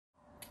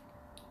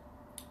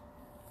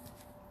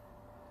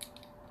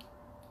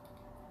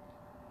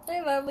Hey,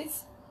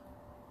 lovelies.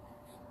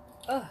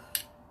 Ugh.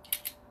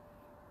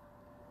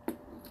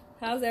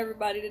 How's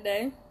everybody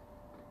today?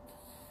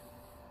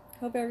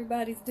 Hope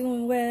everybody's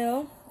doing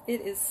well. It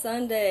is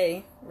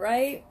Sunday,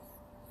 right?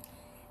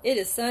 It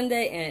is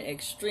Sunday and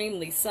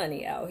extremely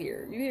sunny out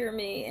here. You hear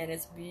me? And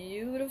it's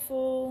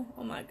beautiful.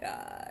 Oh my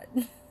God.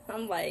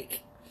 I'm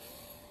like,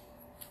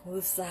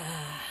 woosah.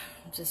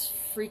 I'm just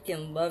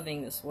freaking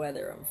loving this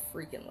weather. I'm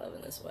freaking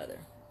loving this weather.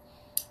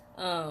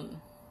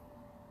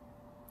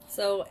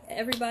 So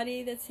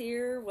everybody that's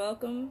here,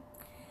 welcome.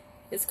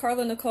 It's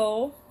Carla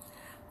Nicole.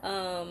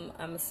 I'm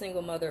a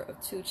single mother of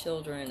 2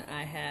 children.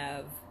 I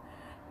have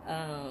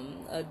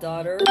a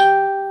daughter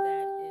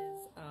that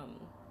is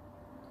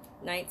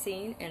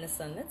 19 and a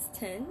son that's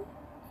 10.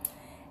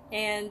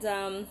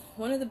 And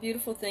one of the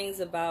beautiful things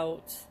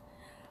about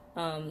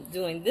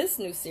doing this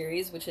new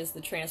series, which is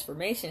the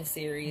transformation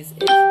series, is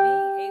being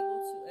able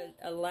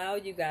to allow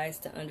you guys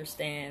to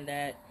understand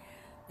that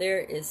there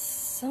is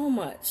so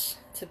much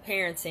to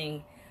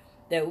parenting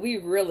that we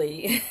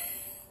really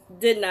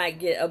did not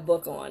get a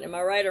book on. Am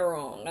I right or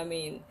wrong? I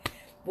mean,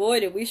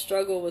 boy, did we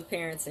struggle with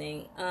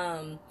parenting.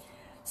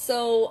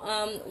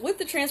 So with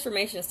the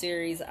transformation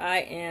series, I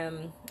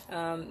am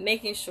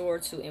making sure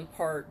to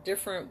impart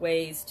different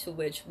ways to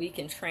which we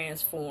can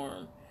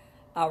transform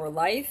our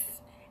life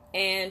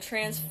and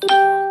transform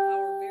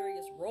our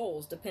various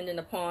roles depending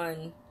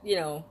upon,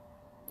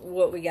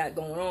 what we got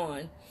going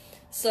on.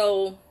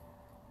 So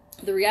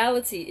the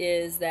reality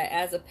is that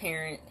as a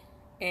parent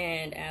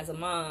and as a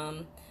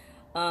mom,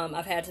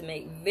 I've had to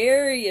make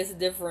various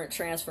different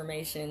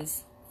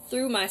transformations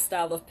through my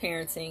style of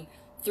parenting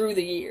through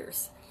the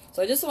years.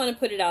 So I just want to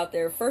put it out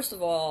there. First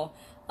of all,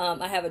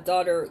 I have a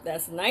daughter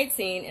that's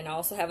 19 and I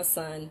also have a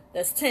son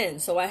that's 10.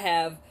 So I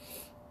have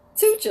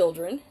 2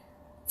 children,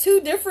 2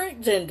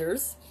 different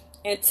genders,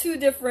 and 2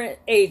 different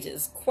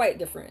ages, quite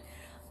different.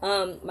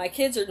 My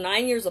kids are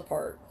 9 years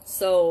apart.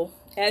 So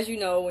as you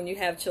know, when you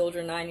have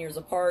children 9 years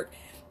apart,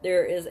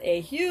 there is a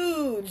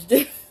huge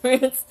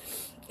difference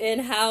in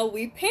how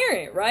we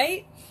parent,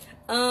 right?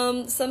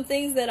 Some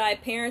things that I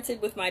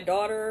parented with my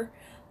daughter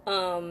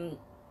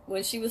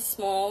when she was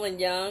small and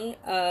young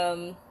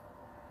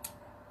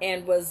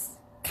and was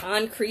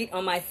concrete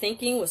on my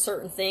thinking with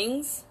certain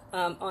things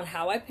on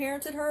how I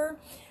parented her,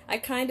 I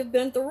kind of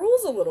bent the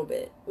rules a little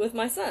bit with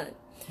my son.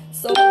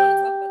 So I want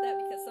to talk about that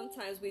because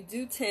sometimes we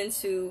do tend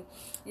to,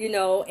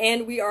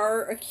 and we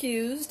are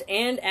accused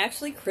and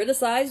actually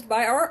criticized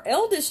by our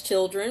eldest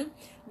children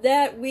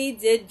that we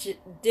did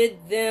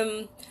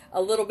them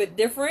a little bit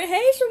different.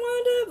 Hey,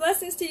 Shawanda,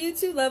 blessings to you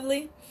too,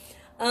 lovely.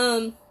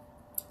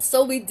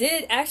 So we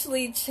did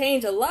actually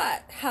change a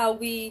lot how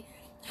we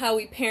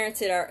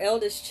parented our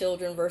eldest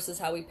children versus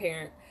how we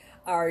parent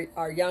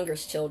our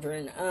youngest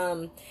children.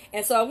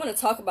 And so I want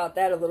to talk about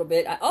that a little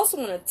bit. I also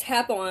want to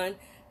tap on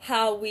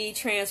how we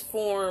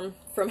transform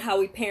from how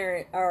we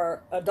parent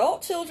our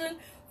adult children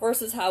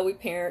versus how we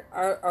parent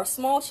our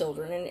small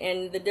children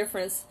and the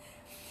difference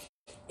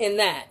in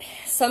that.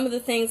 Some of the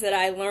things that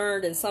I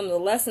learned and some of the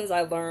lessons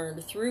I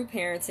learned through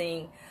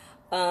parenting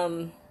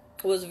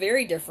was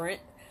very different.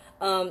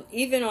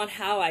 Even on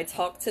how I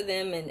talk to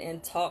them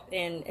and talk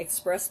and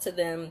express to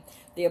them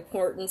the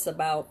importance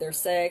about their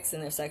sex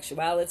and their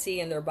sexuality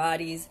and their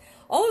bodies.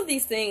 All of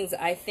these things,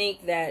 I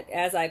think that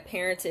as I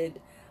parented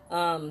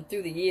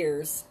through the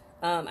years,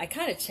 I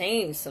kind of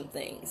changed some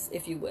things,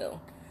 if you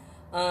will.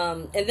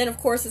 And then, of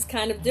course, it's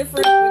kind of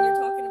different when you're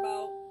talking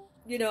about,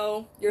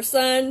 your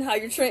son, how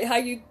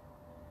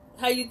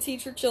you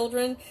teach your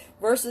children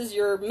versus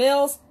your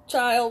male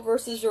child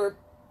versus your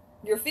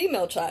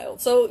female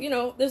child. So,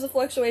 there's a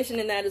fluctuation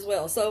in that as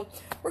well. So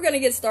we're going to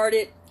get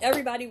started.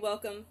 Everybody,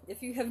 welcome.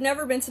 If you have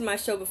never been to my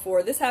show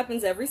before, this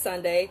happens every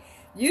Sunday,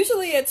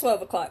 usually at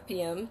 12 o'clock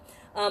p.m.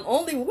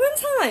 Only one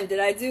time did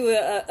I do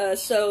a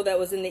show that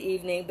was in the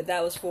evening, but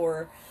that was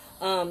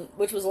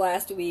which was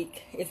last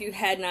week. If you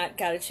had not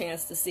got a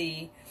chance to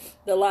see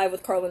the Live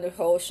with Carla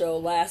Nicole show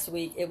last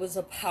week, it was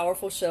a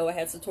powerful show. I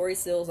had Satori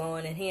Seals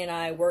on, and he and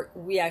I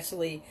we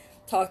actually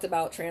talked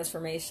about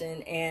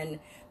transformation and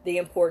the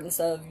importance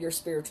of your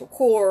spiritual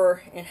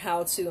core and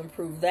how to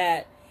improve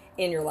that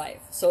in your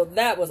life. So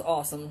that was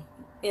awesome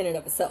in and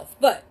of itself.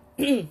 But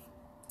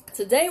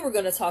today we're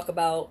going to talk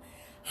about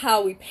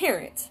how we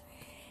parent.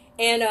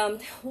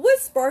 And what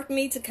sparked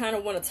me to kind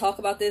of want to talk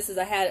about this is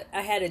I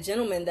had a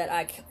gentleman that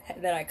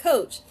I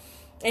coach,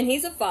 and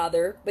he's a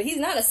father, but he's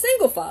not a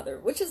single father,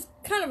 which is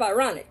kind of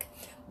ironic.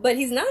 But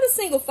he's not a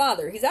single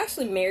father. He's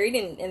actually married,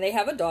 and they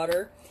have a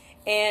daughter.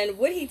 And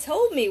what he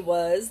told me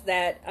was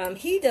that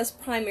he does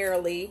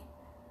primarily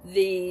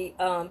the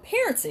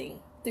parenting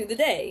through the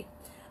day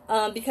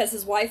because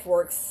his wife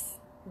works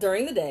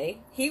during the day.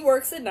 He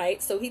works at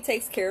night, so he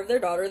takes care of their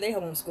daughter. They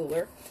homeschool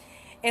her.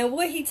 And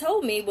what he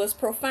told me was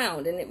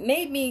profound, and it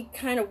made me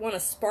kind of want to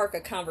spark a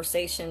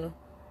conversation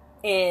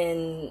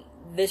in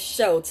this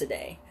show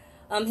today.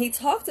 He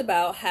talked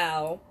about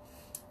how,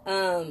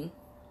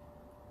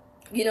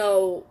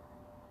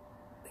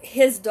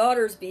 his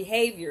daughter's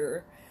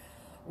behavior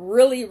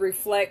really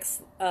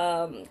reflects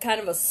kind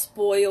of a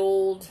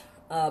spoiled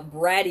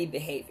bratty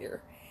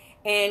behavior.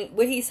 And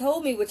what he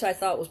told me, which I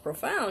thought was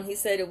profound, he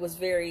said it was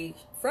very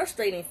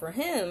frustrating for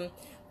him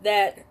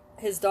that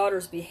his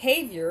daughter's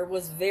behavior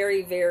was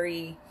very,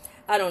 very,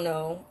 I don't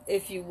know,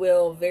 if you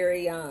will,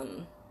 very,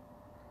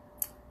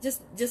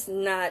 just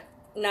not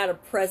a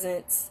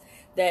presence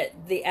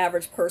that the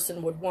average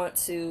person would want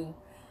to,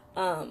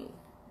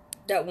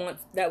 that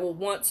will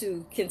want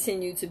to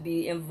continue to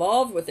be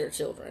involved with their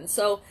children.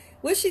 So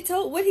what he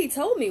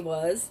told me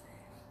was,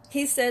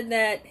 he said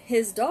that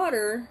his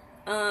daughter,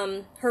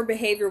 her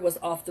behavior was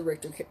off the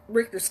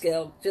Richter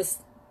scale,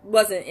 just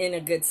wasn't in a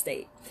good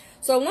state.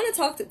 So I want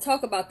to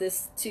talk about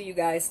this to you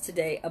guys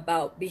today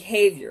about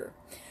behavior.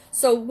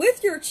 So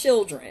with your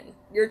children,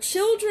 your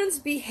children's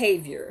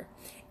behavior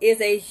is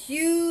a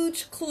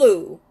huge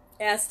clue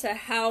as to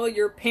how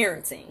you're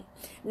parenting.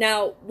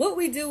 Now, what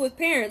we do with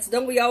parents,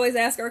 don't we always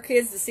ask our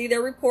kids to see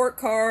their report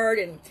card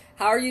and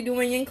how are you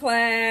doing in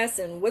class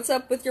and what's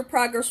up with your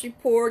progress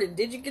report and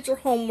did you get your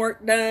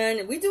homework done?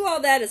 And we do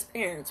all that as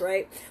parents,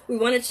 right? We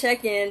want to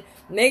check in,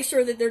 make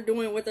sure that they're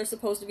doing what they're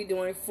supposed to be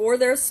doing for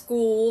their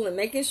school and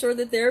making sure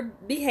that they're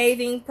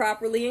behaving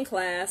properly in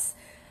class.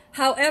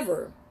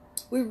 However,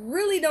 we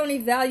really don't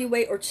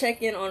evaluate or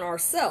check in on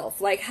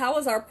ourselves. Like, how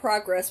is our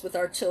progress with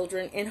our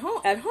children at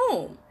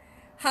home?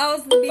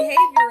 How's the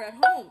behavior at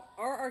home?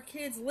 Are our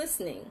kids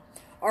listening?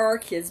 Are our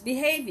kids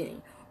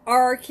behaving?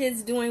 Are our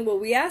kids doing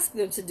what we ask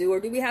them to do? Or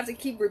do we have to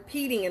keep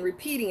repeating and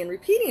repeating and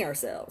repeating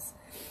ourselves?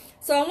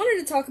 So I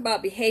wanted to talk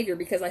about behavior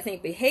because I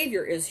think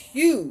behavior is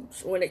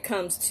huge when it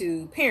comes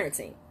to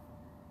parenting.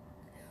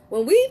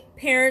 When we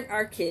parent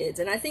our kids,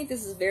 and I think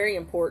this is very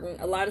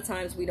important, a lot of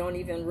times we don't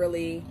even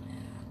really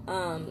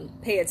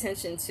pay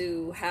attention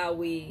to how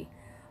we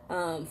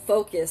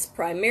focus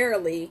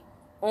primarily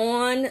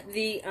on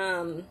the...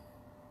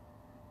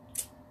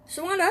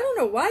 Shawanda, I don't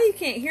know why you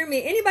can't hear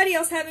me. Anybody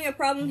else having a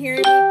problem hearing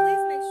me?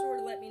 Please make sure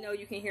to let me know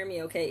you can hear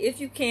me okay.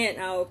 If you can't,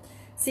 I'll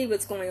see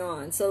what's going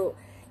on. So,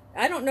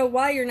 I don't know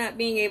why you're not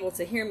being able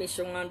to hear me,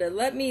 Shawanda.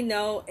 Let me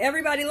know.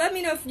 Everybody, let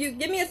me know if you...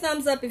 Give me a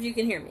thumbs up if you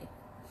can hear me.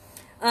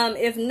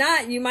 If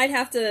not, you might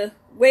have to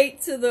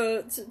wait till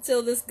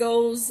this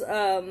goes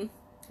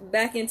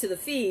back into the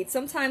feed.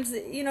 Sometimes,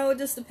 you know, it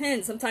just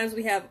depends. Sometimes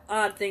we have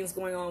odd things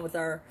going on with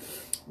our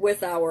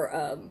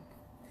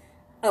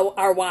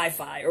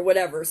Wi-Fi or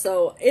whatever.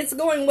 So it's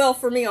going well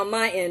for me on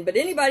my end, but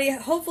anybody,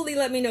 hopefully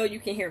let me know you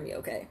can hear me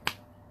okay.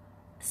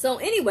 So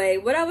anyway,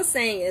 what I was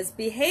saying is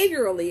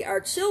behaviorally, our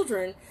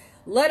children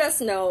let us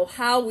know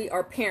how we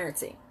are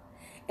parenting.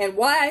 And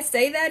why I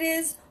say that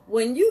is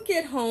when you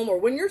get home or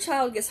when your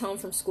child gets home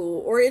from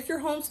school, or if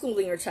you're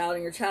homeschooling your child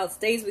and your child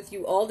stays with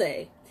you all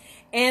day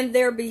and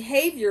their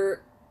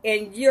behavior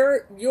and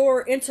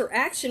your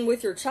interaction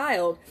with your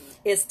child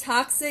is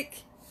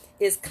toxic,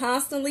 is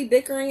constantly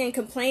bickering and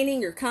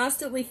complaining, you're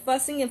constantly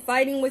fussing and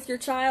fighting with your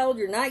child,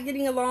 you're not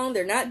getting along,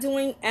 they're not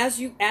doing as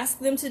you ask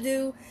them to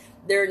do,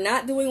 they're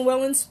not doing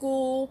well in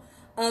school,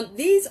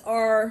 these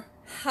are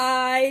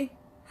high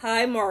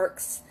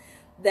marks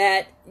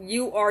that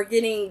you are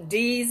getting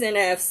D's and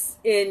F's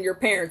in your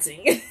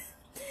parenting.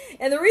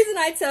 And the reason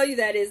I tell you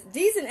that is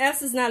D's and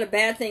F's is not a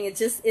bad thing. It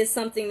just is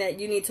something that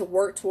you need to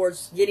work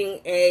towards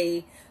getting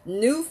a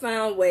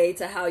newfound way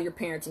to how you're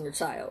parenting your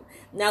child.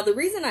 Now, the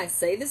reason I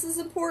say this is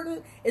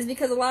important is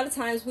because a lot of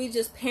times we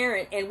just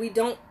parent and we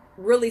don't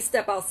really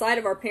step outside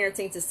of our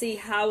parenting to see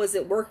how is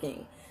it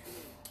working.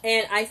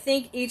 And I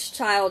think each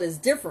child is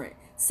different.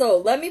 So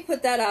let me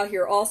put that out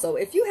here also.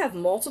 If you have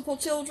multiple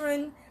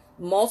children,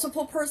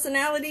 multiple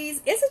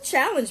personalities, it's a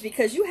challenge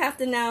because you have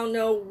to now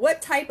know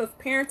what type of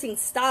parenting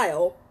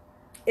style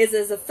is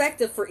as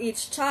effective for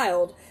each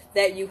child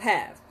that you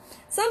have.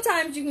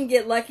 Sometimes you can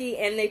get lucky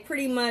and they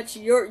pretty much,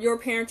 your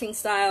parenting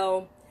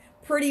style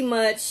pretty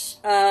much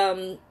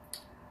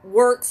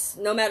works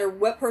no matter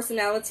what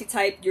personality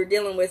type you're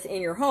dealing with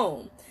in your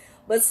home.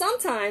 But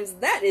sometimes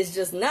that is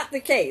just not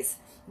the case.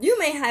 You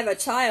may have a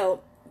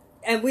child,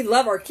 and we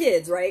love our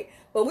kids, right?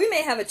 But we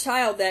may have a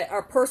child that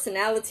our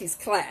personalities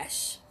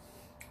clash.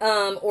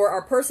 Or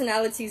our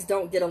personalities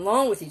don't get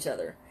along with each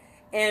other.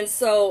 And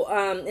so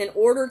in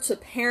order to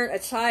parent a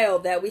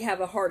child that we have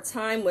a hard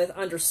time with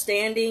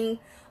understanding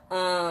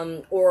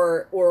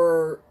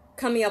or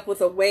coming up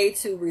with a way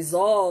to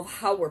resolve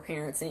how we're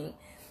parenting,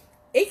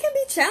 it can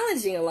be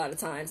challenging a lot of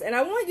times. And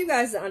I want you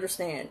guys to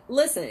understand,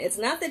 listen, it's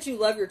not that you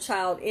love your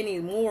child any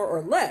more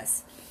or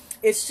less.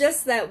 It's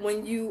just that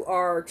when you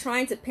are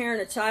trying to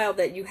parent a child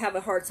that you have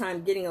a hard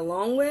time getting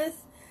along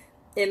with,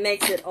 it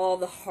makes it all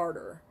the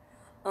harder.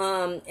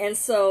 And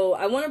so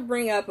I want to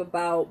bring up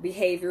about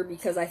behavior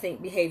because I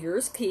think behavior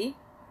is key.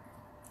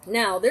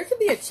 Now, there could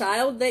be a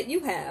child that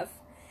you have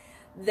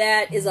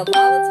that is a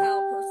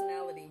volatile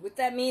personality. What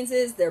that means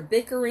is they're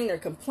bickering, they're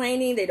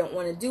complaining, they don't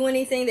want to do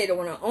anything, they don't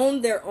want to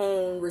own their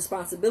own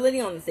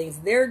responsibility on the things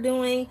they're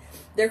doing,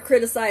 they're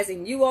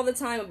criticizing you all the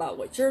time about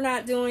what you're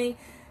not doing.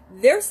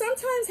 There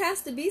sometimes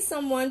has to be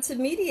someone to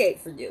mediate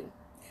for you.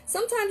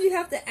 Sometimes you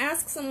have to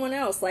ask someone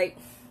else, like,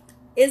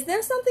 is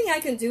there something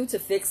I can do to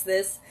fix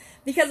this?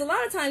 Because a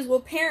lot of times we'll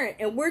parent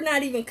and we're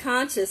not even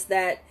conscious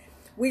that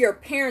we are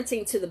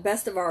parenting to the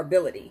best of our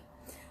ability.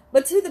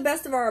 But to the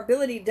best of our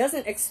ability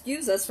doesn't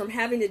excuse us from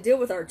having to deal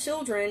with our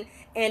children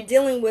and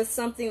dealing with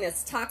something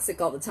that's toxic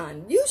all the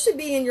time. You should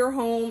be in your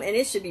home and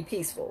it should be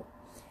peaceful.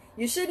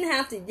 You shouldn't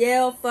have to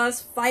yell,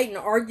 fuss, fight, and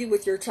argue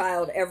with your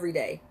child every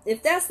day.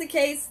 If that's the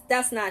case,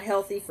 that's not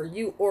healthy for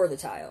you or the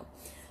child.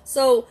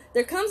 So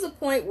there comes a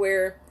point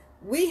where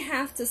we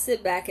have to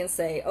sit back and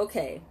say,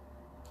 okay,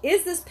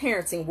 is this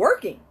parenting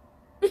working?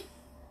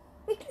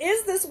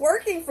 Is this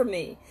working for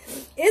me?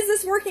 Is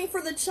this working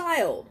for the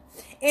child?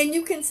 And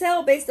you can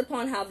tell based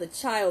upon how the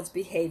child's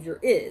behavior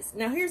is.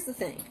 Now, here's the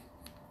thing.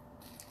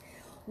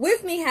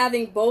 With me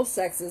having both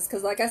sexes,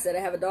 because like I said, I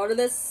have a daughter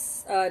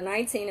that's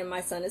 19 and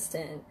my son is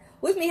 10.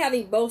 With me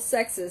having both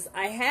sexes,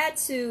 I had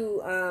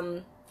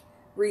to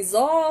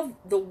resolve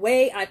the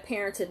way I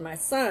parented my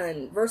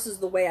son versus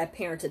the way I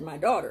parented my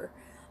daughter.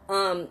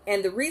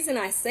 And the reason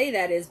I say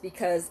that is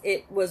because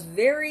it was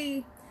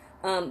very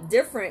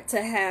different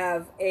to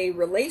have a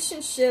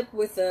relationship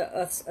with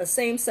a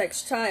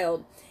same-sex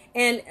child.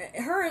 And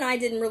her and I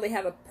didn't really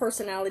have a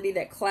personality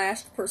that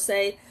clashed per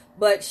se,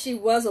 but she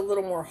was a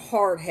little more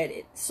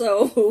hard-headed.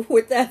 So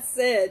with that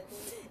said,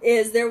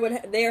 is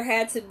there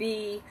had to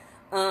be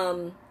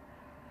a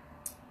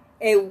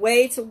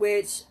way to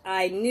which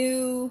I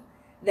knew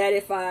that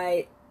if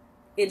I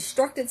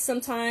instructed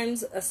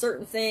sometimes a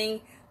certain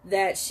thing,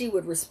 that she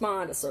would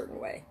respond a certain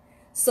way.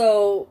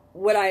 So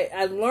what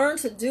I learned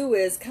to do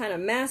is kind of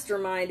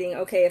masterminding,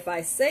 okay, if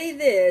I say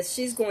this,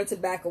 she's going to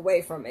back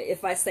away from it.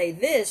 If I say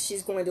this,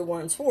 she's going to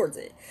run towards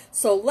it.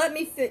 So let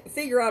me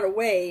figure out a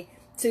way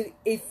to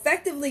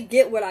effectively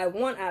get what I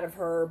want out of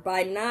her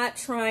by not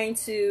trying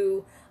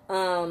to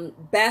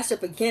bash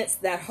up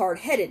against that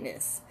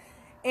hard-headedness.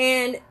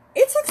 And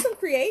it took some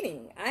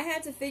creating. I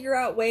had to figure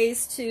out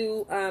ways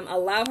to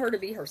allow her to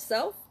be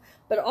herself,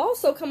 but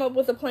also come up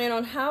with a plan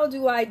on how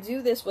do I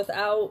do this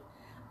without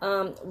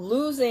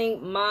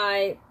losing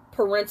my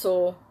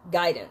parental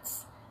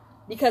guidance.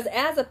 Because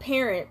as a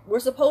parent, we're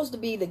supposed to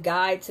be the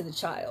guide to the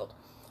child.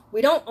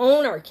 We don't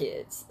own our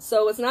kids.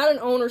 So it's not an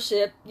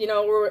ownership, you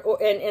know,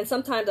 and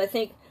sometimes I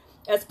think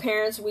as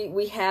parents,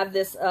 we have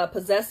this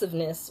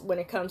possessiveness when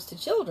it comes to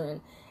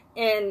children.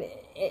 And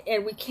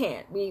we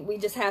can't. We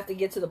just have to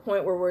get to the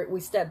point where we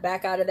step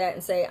back out of that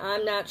and say,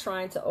 I'm not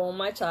trying to own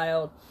my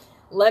child.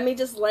 Let me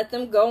just let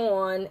them go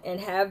on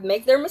and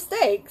make their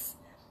mistakes.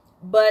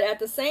 But at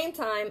the same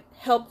time,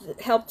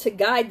 help to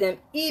guide them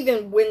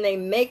even when they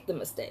make the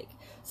mistake.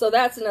 So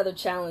that's another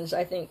challenge,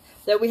 I think,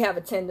 that we have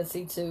a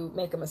tendency to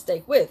make a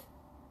mistake with.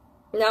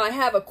 Now, I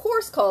have a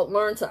course called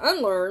Learn to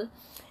Unlearn.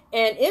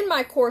 And in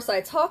my course,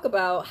 I talk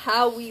about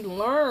how we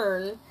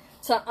learn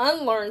to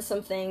unlearn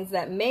some things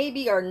that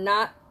maybe are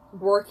not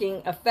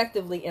working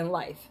effectively in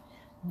life.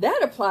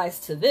 That applies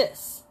to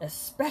this,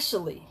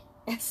 especially.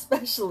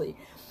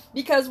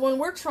 Because when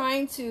we're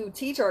trying to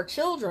teach our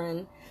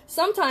children,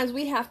 sometimes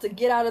we have to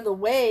get out of the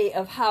way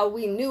of how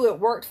we knew it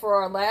worked for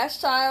our last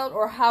child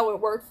or how it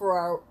worked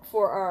for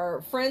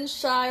our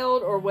friend's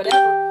child or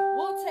whatever.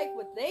 We'll take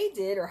what they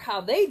did or how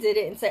they did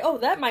it and say, oh,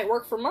 that might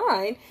work for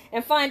mine,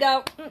 and find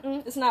out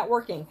it's not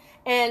working.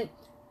 And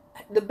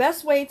the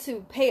best way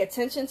to pay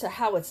attention to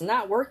how it's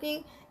not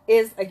working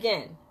is,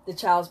 again, the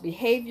child's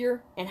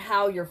behavior and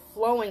how you're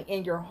flowing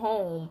in your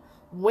home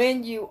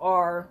when you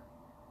are,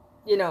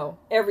 you know,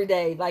 every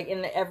day, like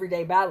in the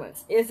everyday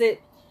balance. Is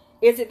it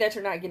that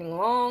you're not getting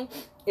along?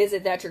 Is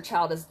it that your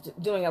child is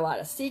doing a lot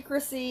of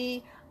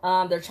secrecy?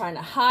 They're trying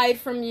to hide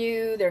from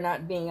you. They're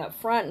not being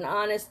upfront and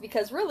honest.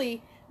 Because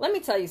really, let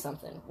me tell you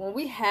something. When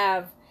we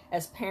have,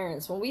 as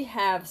parents, when we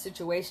have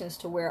situations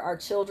to where our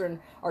children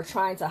are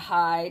trying to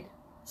hide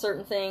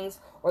certain things,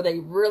 or they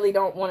really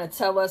don't want to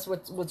tell us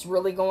what's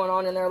really going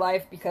on in their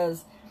life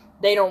because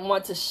they don't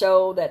want to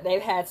show that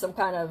they've had some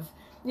kind of,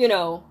 you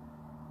know,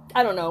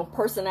 I don't know,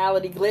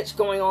 personality glitch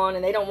going on,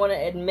 and they don't want to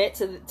admit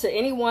to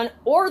anyone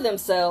or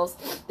themselves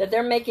that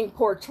they're making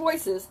poor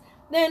choices,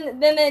 then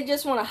they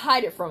just want to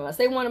hide it from us.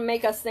 They want to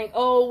make us think,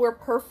 oh, we're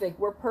perfect,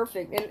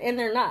 and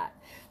they're not.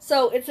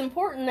 So it's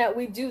important that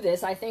we do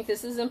this. I think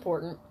this is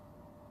important.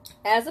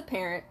 As a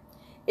parent,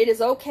 it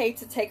is okay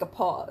to take a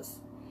pause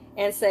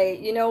and say,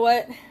 you know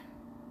what?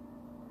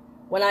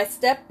 When I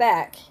step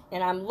back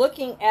and I'm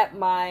looking at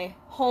my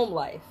home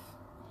life,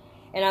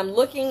 and I'm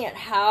looking at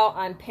how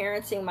I'm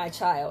parenting my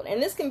child.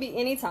 And this can be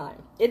any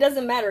time. It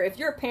doesn't matter. If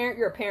you're a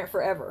parent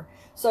forever.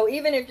 So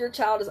even if your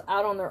child is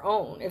out on their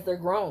own, if they're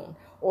grown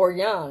or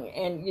young,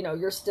 and you know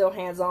you're still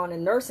hands-on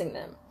in nursing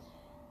them,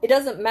 it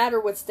doesn't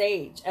matter what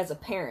stage as a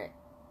parent.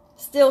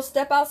 Still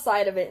step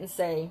outside of it and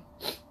say,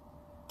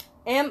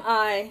 am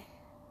I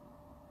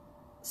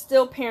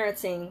still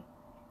parenting,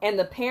 and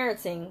the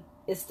parenting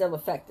is still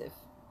effective?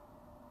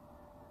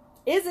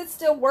 Is it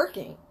still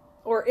working,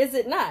 or is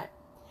it not?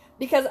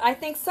 Because I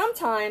think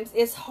sometimes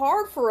it's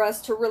hard for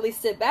us to really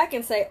sit back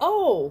and say,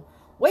 oh,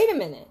 wait a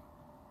minute.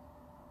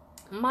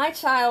 My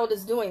child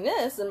is doing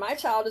this and my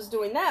child is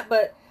doing that,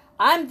 but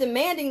I'm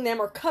demanding them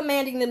or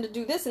commanding them to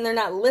do this, and they're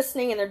not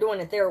listening, and they're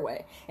doing it their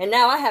way. And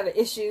now I have an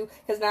issue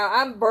because now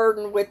I'm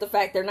burdened with the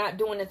fact they're not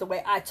doing it the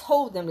way I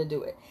told them to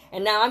do it.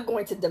 And now I'm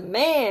going to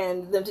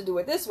demand them to do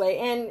it this way.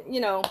 And, you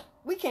know,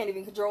 we can't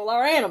even control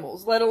our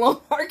animals, let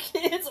alone our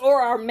kids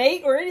or our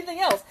mate or anything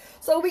else.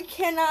 So we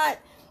cannot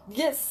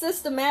get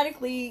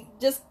systematically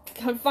just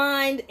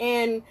confined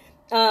and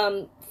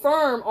firm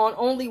on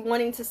only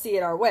wanting to see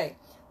it our way.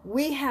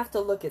 We have to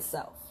look at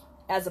self.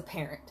 As a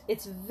parent,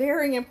 it's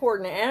very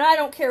important, and I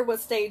don't care what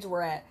stage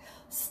we're at.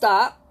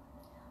 Stop,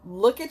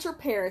 look at your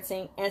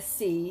parenting, and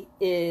see,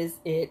 is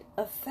it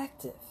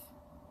effective?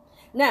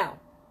 Now,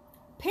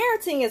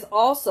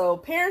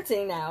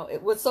 parenting now,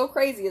 what's so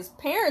crazy is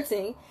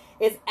parenting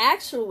is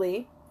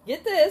actually,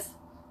 get this,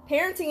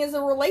 parenting is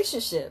a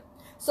relationship.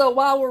 So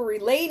while we're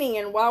relating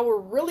and while we're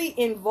really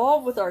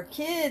involved with our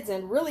kids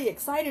and really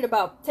excited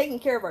about taking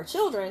care of our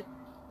children,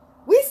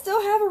 we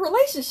still have a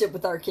relationship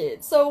with our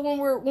kids. So when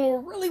we're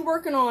really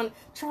working on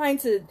trying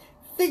to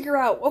figure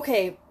out,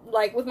 okay,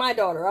 like with my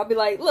daughter, I'll be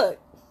like, look,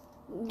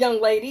 young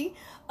lady,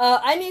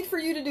 I need for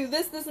you to do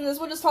this, this, and this.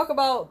 We'll just talk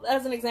about,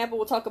 as an example,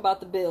 we'll talk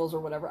about the bills or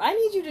whatever. I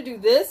need you to do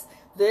this,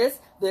 this,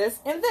 this,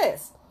 and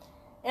this.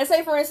 And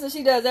say, for instance,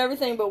 she does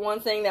everything but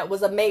one thing that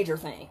was a major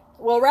thing.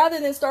 Well, rather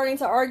than starting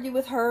to argue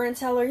with her and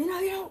tell her, you know,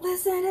 you don't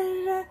listen, da,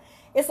 da, da,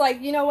 it's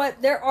like, you know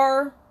what? There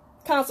are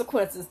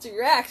consequences to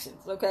your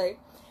actions, okay?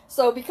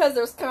 So because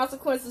there's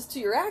consequences to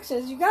your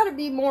actions, you got to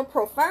be more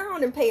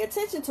profound and pay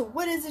attention to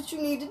what is it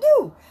you need to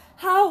do.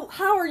 How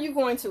are you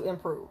going to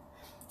improve?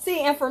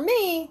 See, and for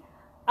me,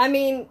 I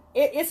mean,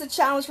 it's a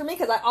challenge for me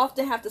because I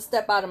often have to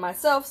step out of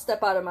myself,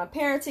 step out of my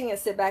parenting, and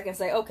sit back and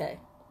say, okay,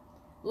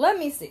 let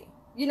me see.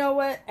 You know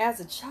what? As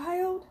a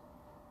child,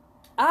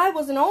 I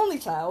was an only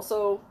child,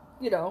 so,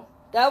 you know,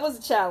 that was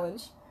a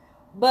challenge.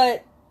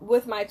 But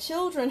with my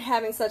children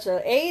having such an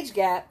age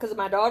gap, because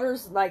my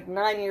daughter's like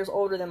 9 years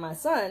older than my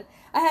son,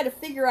 I had to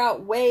figure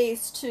out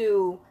ways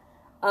to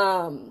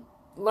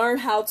learn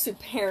how to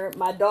parent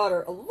my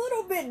daughter a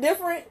little bit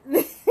different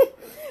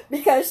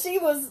because she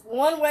was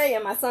one way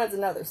and my son's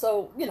another.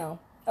 So, you know,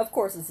 of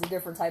course, it's a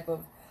different type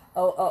of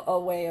a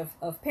way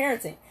of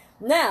parenting.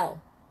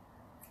 Now,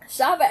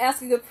 Shava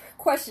asked a good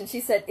question.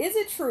 She said, is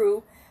it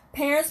true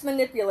parents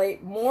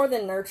manipulate more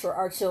than nurture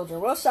our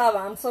children? Well, Shava,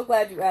 I'm so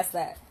glad you asked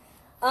that.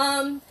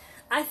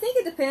 I think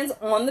it depends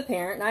on the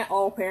parent. Not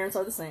all parents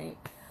are the same.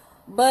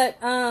 But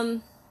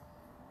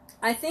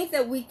I think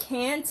that we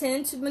can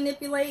tend to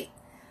manipulate.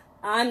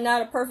 I'm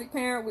not a perfect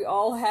parent. We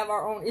all have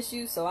our own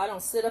issues, so I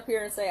don't sit up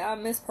here and say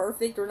I'm Miss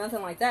Perfect or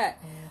nothing like that.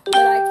 But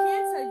I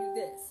can tell you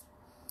this.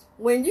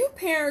 When you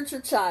parent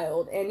your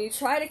child and you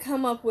try to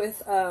come up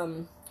with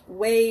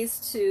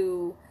ways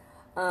to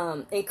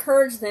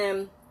encourage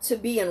them to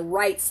be in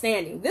right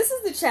standing. This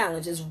is the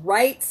challenge, is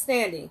right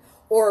standing.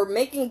 Or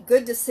making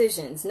good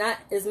decisions, not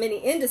as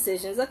many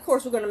indecisions. Of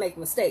course, we're going to make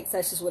mistakes.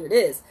 That's just what it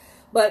is.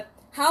 But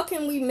how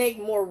can we make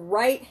more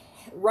right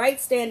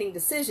standing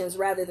decisions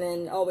rather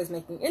than always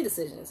making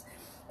indecisions?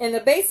 And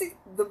the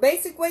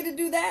basic way to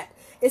do that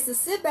is to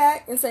sit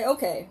back and say,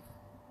 okay,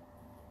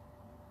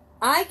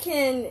 I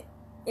can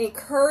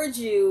encourage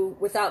you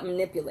without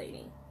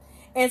manipulating.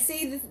 And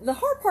see, the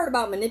hard part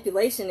about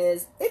manipulation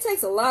is it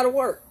takes a lot of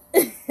work.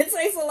 It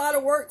takes a lot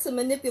of work to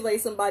manipulate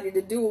somebody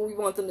to do what we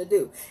want them to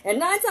do. And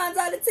 9 times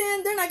out of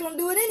 10, they're not going to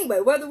do it anyway,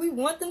 whether we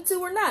want them to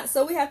or not.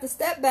 So we have to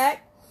step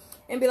back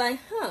and be like,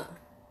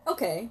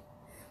 okay,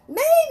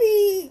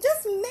 maybe,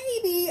 just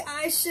maybe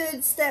I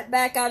should step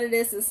back out of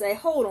this and say,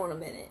 hold on a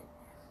minute.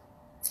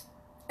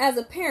 As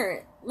a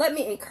parent, let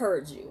me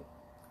encourage you.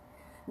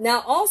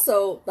 Now,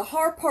 also, the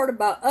hard part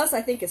about us,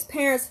 I think, as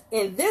parents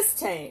in this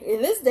day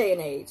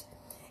and age,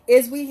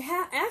 is we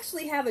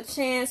actually have a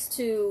chance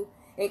to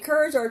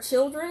encourage our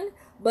children,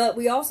 but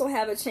we also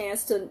have a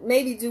chance to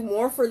maybe do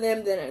more for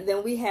them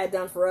than we had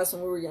done for us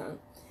when we were young.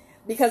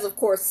 Because, of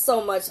course,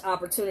 so much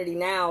opportunity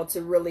now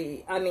to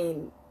really, I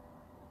mean,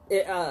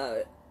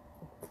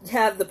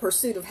 have the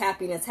pursuit of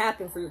happiness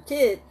happen for your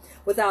kid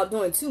without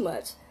doing too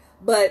much.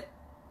 But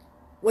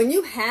when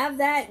you have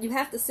that, you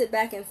have to sit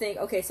back and think,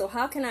 okay, so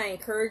how can I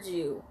encourage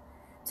you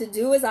to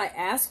do as I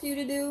ask you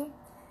to do?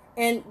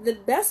 And the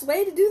best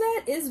way to do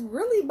that is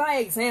really by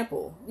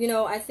example. You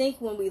know, I think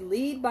when we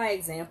lead by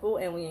example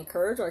and we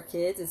encourage our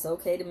kids, it's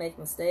okay to make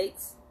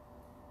mistakes.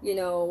 You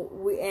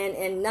know,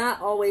 and not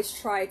always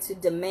try to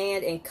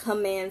demand and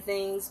command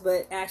things,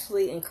 but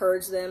actually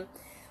encourage them.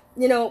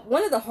 You know,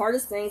 one of the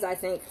hardest things I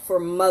think for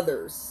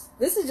mothers,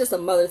 this is just a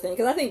mother thing,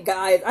 because I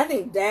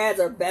think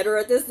dads are better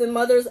at this than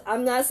mothers.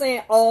 I'm not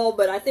saying all,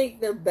 but I think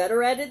they're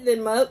better at it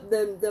than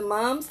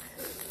moms.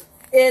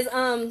 Is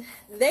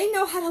they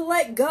know how to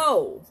let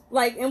go.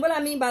 Like, and what I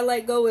mean by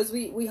let go is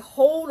we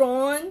hold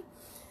on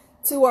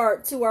to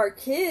our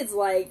kids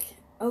like,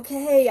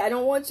 okay, I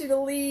don't want you to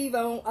leave.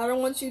 I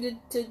don't want you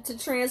to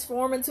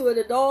transform into an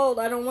adult.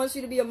 I don't want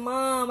you to be a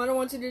mom. I don't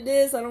want you to do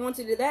this. I don't want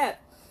you to do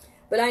that.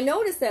 But I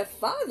noticed that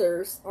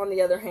fathers, on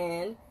the other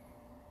hand,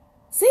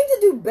 seem to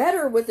do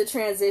better with the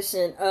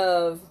transition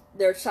of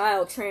their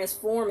child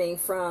transforming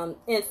from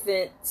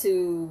infant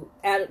to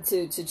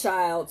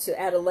child to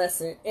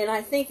adolescent. And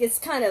I think it's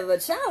kind of a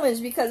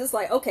challenge because it's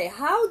like, okay,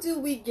 how do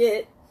we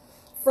get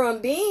from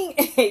being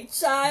a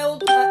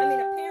child, a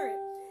parent,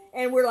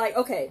 and we're like,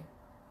 okay,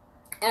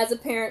 as a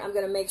parent, I'm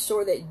going to make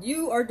sure that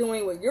you are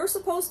doing what you're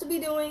supposed to be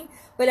doing.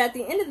 But at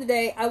the end of the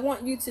day, I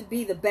want you to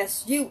be the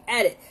best you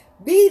at it.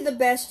 Be the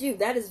best you.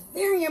 That is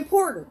very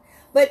important.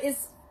 But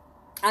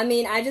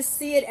I just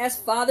see it as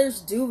fathers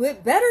do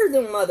it better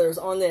than mothers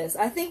on this.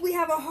 I think we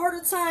have a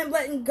harder time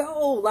letting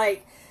go.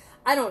 Like,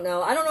 I don't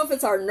know. I don't know if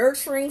it's our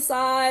nurturing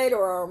side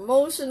or our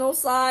emotional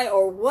side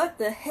or what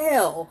the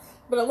hell.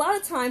 But a lot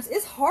of times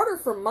it's harder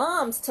for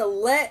moms to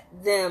let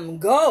them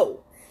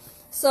go.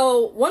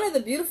 So one of the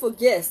beautiful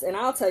gifts, and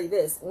I'll tell you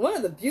this, one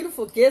of the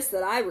beautiful gifts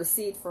that I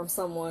received from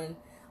someone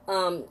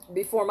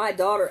before my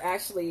daughter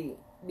actually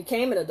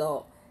became an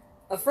adult,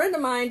 a friend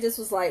of mine just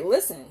was like,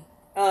 listen,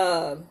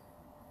 I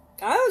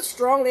was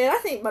strongly, and I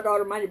think my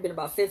daughter might have been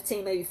about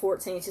 15, maybe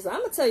 14. She said, I'm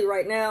going to tell you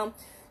right now,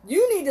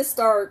 you need to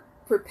start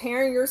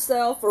preparing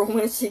yourself for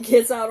when she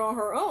gets out on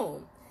her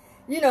own.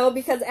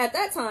 Because at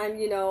that time,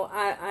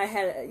 I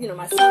had,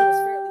 my son was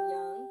fairly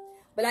young,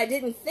 but I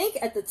didn't think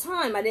at the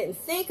time, I didn't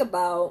think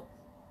about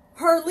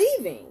her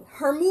leaving,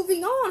 her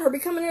moving on, her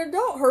becoming an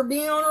adult, her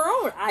being on her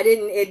own.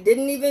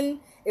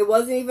 It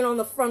wasn't even on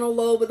the frontal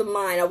lobe of the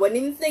mind. I wasn't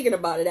even thinking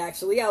about it,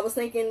 actually. I was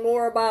thinking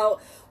more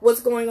about what's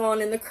going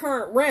on in the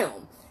current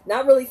realm.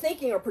 Not really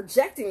thinking or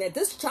projecting that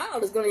this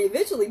child is going to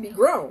eventually be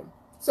grown.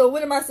 So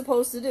what am I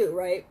supposed to do,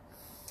 right?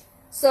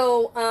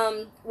 So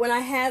when I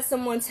had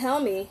someone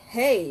tell me,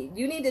 hey,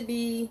 you need to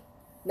be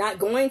not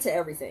going to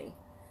everything.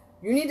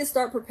 You need to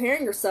start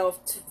preparing yourself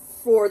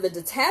for the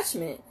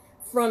detachment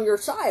from your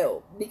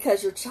child,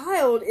 because your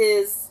child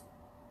is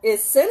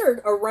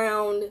centered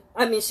around,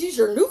 she's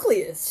your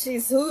nucleus.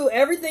 She's who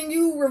everything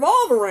you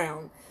revolve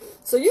around.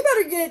 So you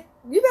better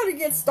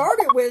get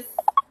started with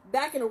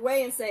backing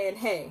away and saying,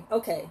 hey,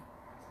 okay,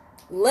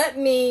 let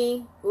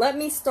me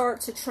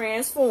start to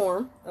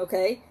transform,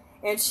 okay,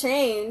 and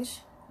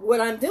change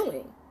what I'm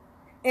doing.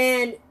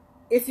 And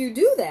if you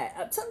do that,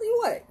 I'm telling you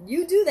what,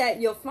 you do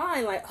that, you'll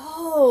find like,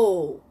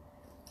 oh,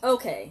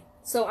 okay,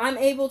 so I'm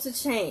able to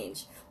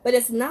change. But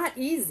it's not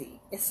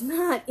easy. It's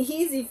not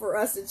easy for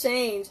us to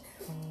change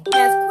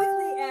as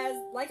quickly as,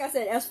 like I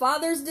said, as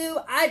fathers do.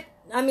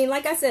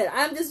 Like I said,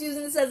 I'm just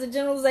using this as a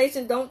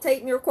generalization. Don't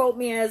take me or quote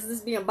me as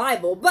this being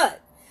Bible, but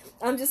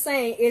I'm just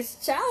saying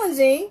it's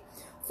challenging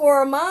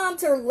for a mom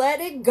to let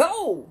it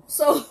go.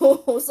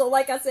 So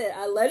like I said,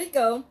 I let it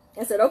go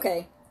and said,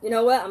 okay, you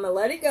know what? I'm going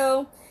to let it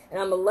go and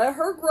I'm going to let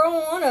her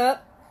grow on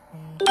up.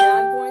 And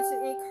I'm going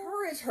to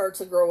encourage her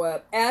to grow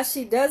up. As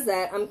she does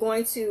that, I'm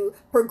going to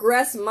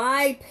progress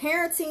my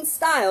parenting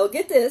style.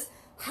 Get this,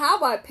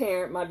 how I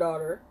parent my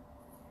daughter.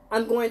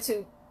 I'm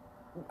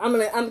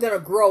gonna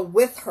grow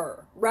with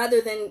her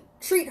rather than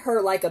treat her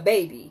like a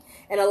baby.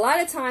 And a lot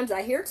of times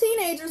I hear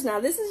teenagers, now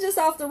this is just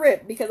off the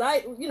rip, because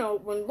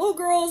when little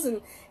girls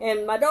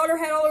and my daughter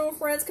had all her little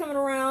friends coming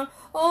around,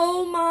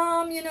 oh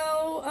mom,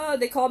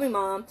 they call me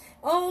mom.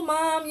 Oh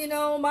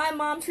mom, my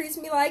mom treats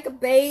me like a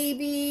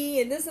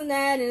baby and this and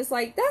that. And it's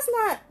like, that's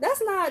not,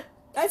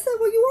 I said,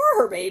 well, you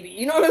are her baby.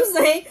 You know what I'm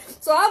saying?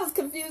 So I was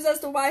confused as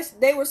to why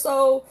they were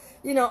so,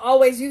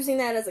 always using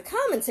that as a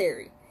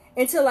commentary.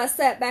 Until I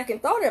sat back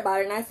and thought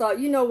about it, and I thought,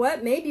 you know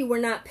what? Maybe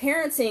we're not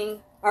parenting.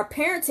 Our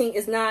parenting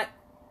is not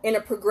in a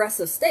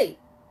progressive state.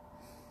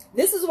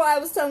 This is why I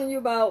was telling you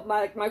about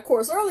my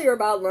course earlier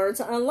about learn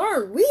to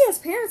unlearn. We as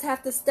parents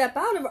have to step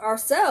out of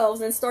ourselves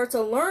and start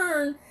to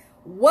learn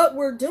what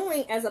we're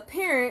doing as a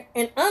parent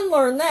and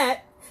unlearn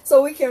that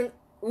so we can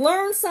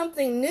learn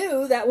something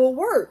new that will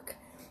work.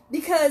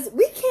 Because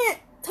we can't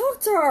talk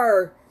to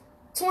our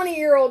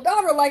 20-year-old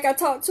daughter like I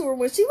talked to her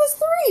when she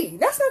was 3.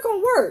 That's not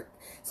going to work.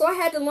 So I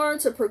had to learn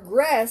to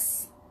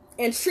progress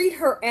and treat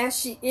her as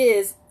she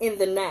is in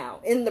the now,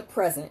 in the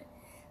present.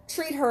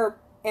 Treat her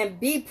and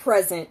be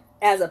present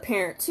as a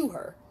parent to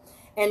her.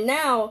 And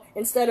now,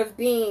 instead of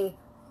being,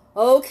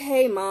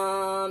 okay,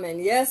 mom, and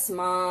yes,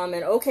 mom,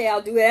 and okay,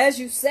 I'll do it as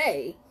you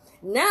say,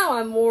 now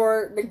I'm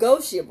more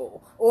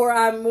negotiable, or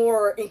I'm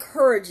more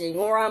encouraging,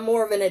 or I'm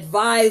more of an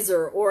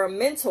advisor or a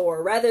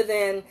mentor rather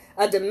than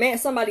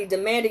somebody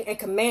demanding and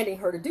commanding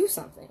her to do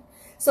something.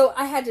 So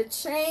I had to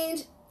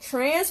change,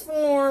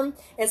 transform,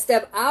 and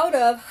step out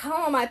of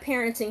how am I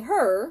parenting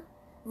her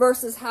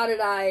versus how did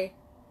I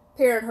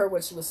parent her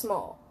when she was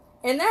small.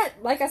 And that,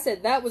 like I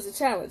said, that was a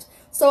challenge.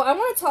 So I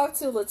want to talk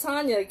to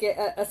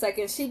LaTanya a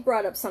second. She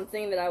brought up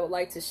something that I would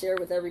like to share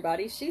with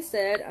everybody. She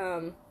said,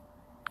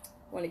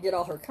 want to get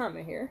all her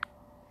comment here.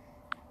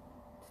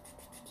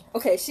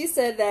 Okay, she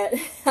said that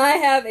I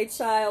have a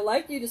child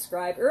like you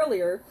described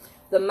earlier,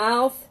 the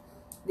mouth,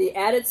 the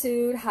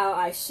attitude, how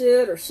I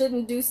should or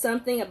shouldn't do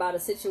something about a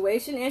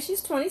situation, and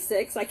she's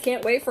 26. I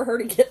can't wait for her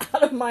to get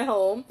out of my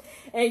home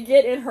and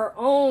get in her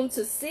own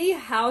to see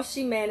how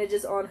she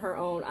manages on her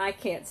own. I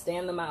can't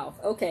stand the mouth.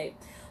 Okay,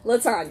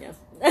 LaTanya.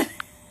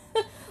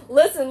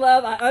 Listen,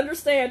 love, I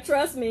understand.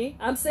 Trust me.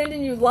 I'm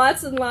sending you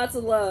lots and lots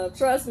of love.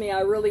 Trust me,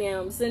 I really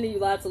am. I'm sending you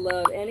lots of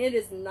love. And it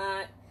is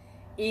not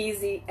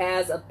easy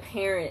as a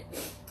parent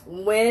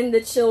when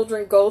the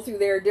children go through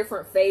their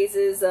different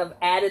phases of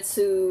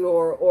attitude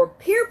or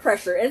peer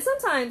pressure. And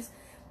sometimes,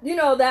 you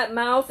know, that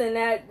mouth and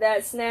that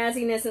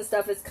snazziness and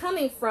stuff is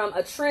coming from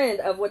a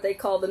trend of what they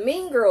call the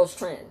Mean Girls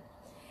trend.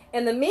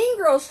 And the Mean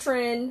Girls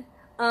trend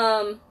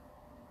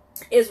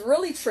is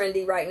really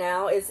trendy right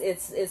now.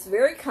 It's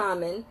very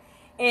common.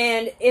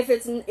 And if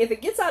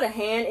it gets out of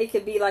hand, it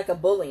could be like a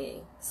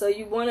bullying. So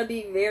you want to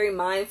be very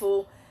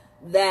mindful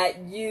that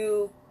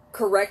you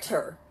correct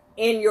her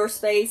in your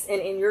space and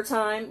in your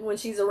time when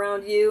she's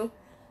around you.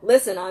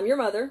 Listen, I'm your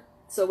mother.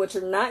 So what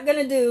you're not going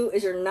to do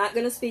is you're not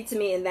going to speak to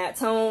me in that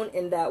tone,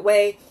 in that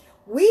way.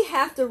 We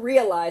have to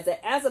realize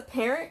that as a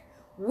parent,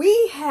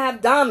 we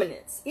have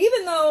dominance.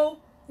 Even though,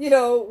 you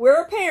know,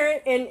 we're a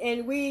parent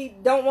and we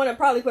don't want to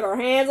probably put our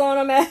hands on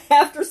them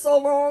after so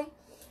long.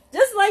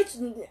 Just like,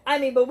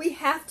 but we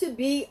have to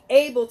be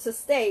able to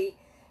state,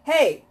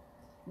 hey,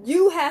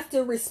 you have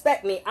to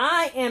respect me.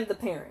 I am the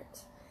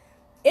parent.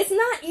 It's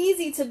not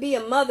easy to be a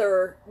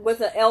mother with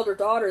an elder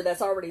daughter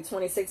that's already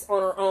 26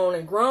 on her own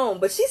and grown,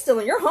 but she's still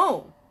in your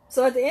home.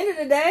 So at the end of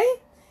the day,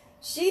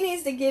 she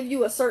needs to give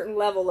you a certain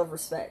level of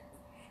respect.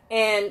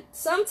 And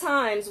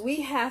sometimes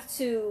we have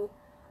to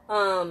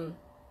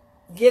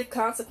give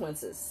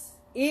consequences.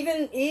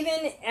 Even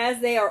as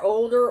they are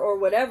older or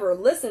whatever,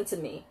 listen to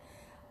me.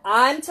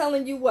 I'm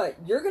telling you what,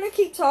 you're going to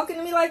keep talking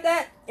to me like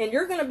that, and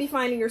you're going to be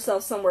finding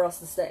yourself somewhere else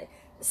to stay.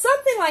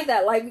 Something like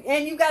that,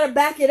 and you got to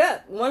back it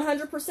up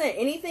 100%.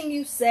 Anything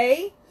you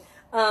say,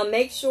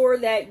 make sure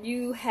that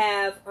you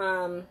have,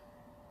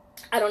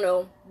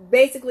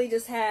 basically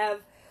just have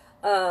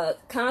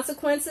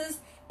consequences,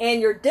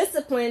 and your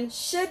discipline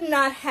should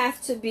not have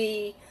to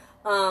be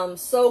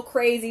so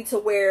crazy to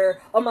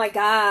where, oh my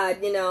God,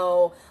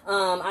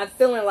 I'm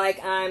feeling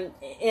like I'm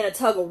in a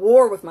tug of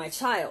war with my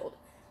child.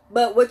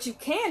 But what you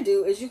can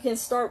do is you can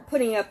start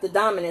putting up the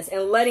dominance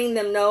and letting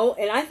them know.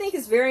 And I think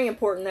it's very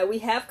important that we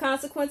have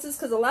consequences,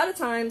 because a lot of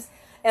times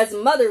as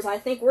mothers, I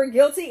think we're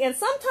guilty, and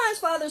sometimes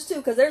fathers too,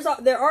 because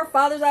there are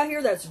fathers out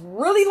here that's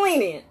really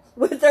lenient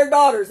with their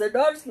daughters. Their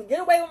daughters can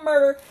get away with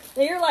murder,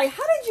 and you're like,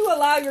 how did you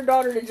allow your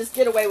daughter to just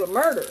get away with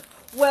murder?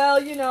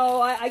 Well,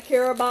 I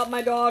care about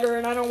my daughter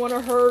and I don't want to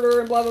hurt her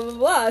and blah, blah, blah,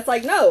 blah. It's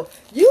like, no,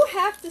 you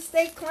have to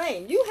stake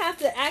claim. You have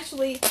to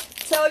actually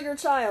tell your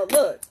child,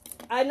 look,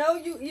 I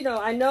know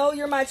I know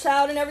you're my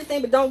child and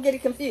everything, but don't get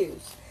it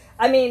confused.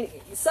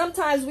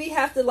 Sometimes we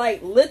have to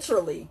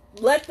literally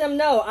let them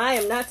know I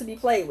am not to be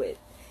played with.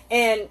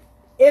 And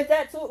if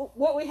that's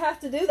what we have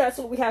to do, that's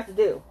what we have to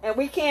do. And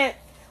we can't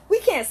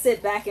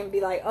sit back and be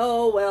like,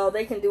 oh, well,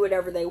 they can do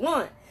whatever they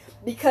want.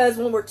 Because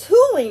when we're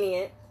too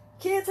lenient,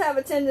 kids have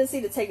a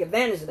tendency to take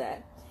advantage of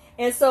that.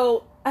 And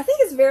so I think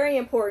it's very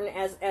important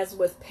as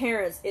with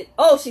parents.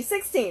 She's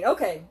 16.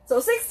 Okay. So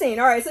 16.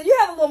 All right. So you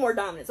have a little more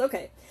dominance.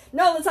 Okay.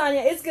 No,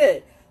 Latanya, it's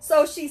good.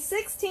 So she's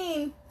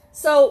 16.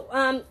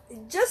 So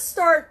just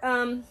start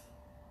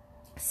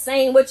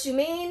saying what you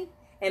mean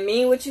and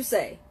mean what you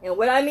say. And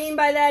what I mean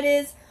by that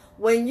is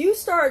when you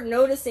start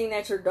noticing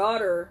that your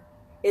daughter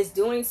is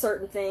doing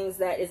certain things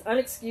that is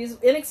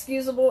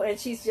inexcusable and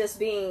she's just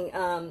being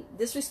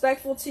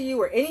disrespectful to you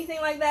or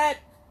anything like that,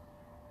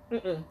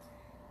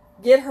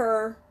 get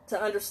her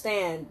to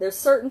understand there's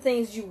certain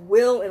things you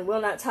will and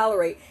will not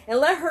tolerate, and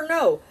let her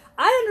know,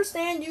 I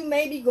understand you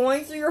may be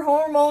going through your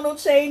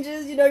hormonal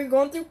changes, you're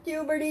going through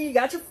puberty, you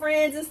got your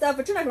friends and stuff,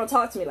 but you're not going to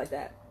talk to me like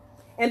that.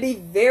 And be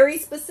very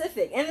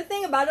specific. And the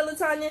thing about it,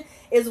 Latanya,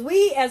 is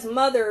we as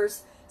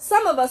mothers,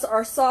 some of us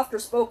are softer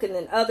spoken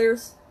than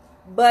others.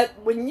 But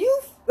when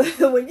you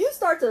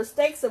start to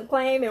stake some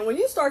claim and when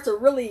you start to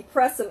really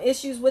press some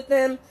issues with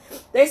them,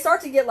 they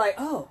start to get like,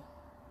 oh,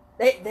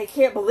 they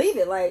can't believe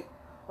it. Like,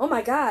 oh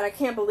my God, I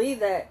can't believe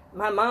that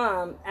my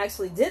mom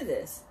actually did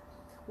this.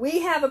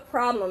 We have a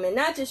problem, and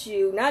not just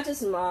you, not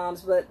just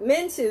moms, but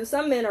men too.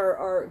 Some men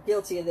are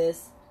guilty of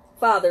this,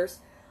 fathers.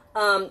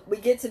 We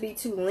get to be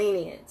too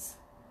lenient,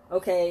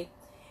 okay?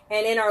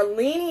 And in our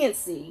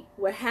leniency,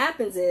 what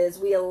happens is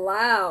we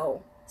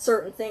allow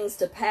certain things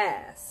to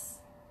pass.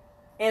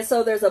 And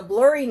so there's a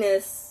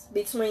blurriness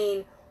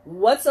between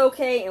what's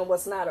okay and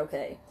what's not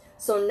okay.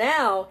 So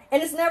now,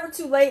 and it's never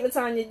too late,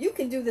 Latanya, you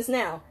can do this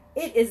now.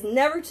 It is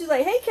never too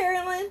late. Hey,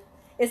 Carolyn,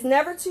 it's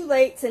never too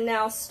late to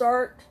now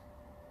start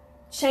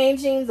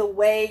changing the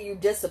way you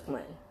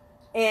discipline.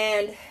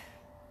 And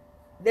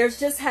there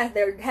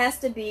has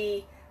to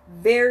be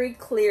very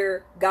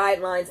clear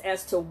guidelines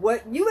as to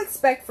what you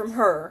expect from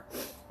her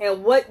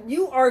and what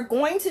you are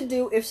going to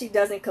do if she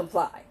doesn't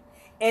comply.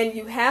 And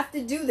you have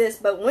to do this,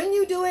 but when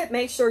you do it,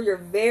 make sure you're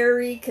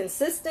very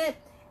consistent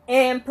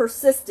and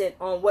persistent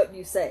on what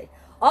you say.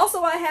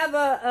 Also, I have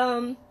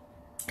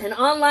an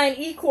online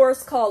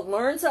e-course called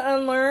Learn to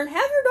Unlearn. Have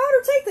your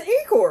daughter take the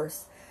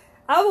e-course.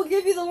 I will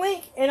give you the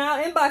link and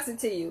I'll inbox it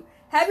to you.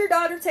 Have your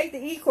daughter take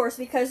the e-course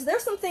because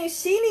there's some things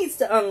she needs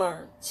to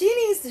unlearn. She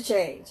needs to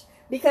change.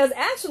 Because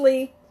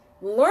actually,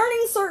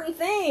 learning certain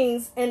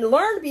things and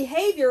learned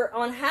behavior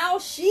on how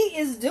she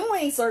is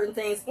doing certain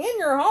things in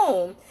your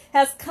home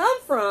has come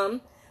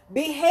from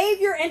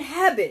behavior and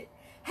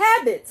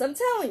habits, I'm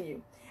telling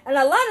you. And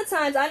a lot of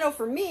times, I know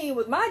for me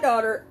with my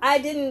daughter, I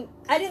didn't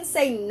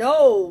say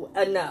no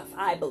enough.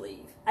 I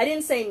believe I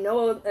didn't say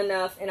no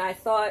enough, and I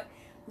thought,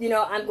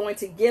 I'm going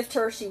to gift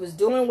her. She was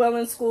doing well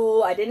in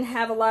school. I didn't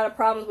have a lot of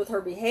problems with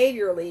her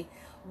behaviorally,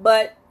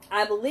 but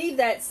I believe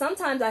that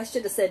sometimes I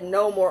should have said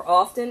no more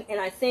often. And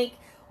I think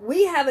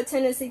we have a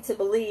tendency to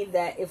believe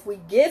that if we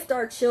gift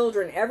our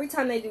children every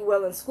time they do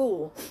well in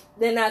school,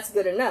 then that's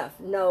good enough.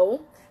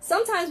 No,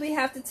 sometimes we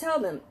have to tell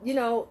them, you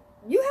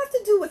have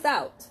to do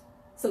without.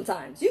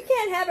 Sometimes you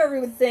can't have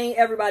everything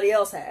everybody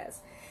else has.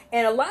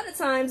 And a lot of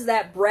times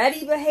that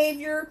bratty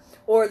behavior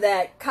or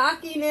that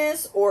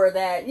cockiness or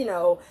that,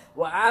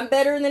 well, I'm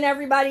better than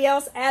everybody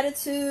else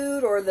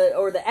attitude or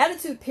the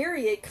attitude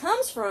period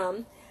comes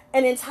from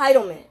an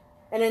entitlement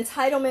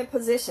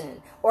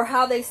position, or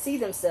how they see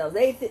themselves.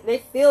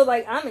 They feel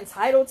like I'm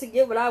entitled to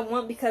get what I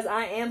want because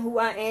I am who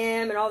I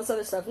am and all this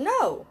other stuff.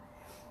 No.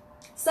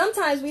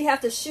 Sometimes we have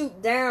to shoot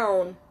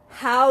down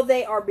how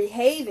they are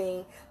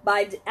behaving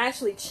by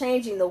actually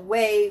changing the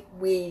way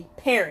we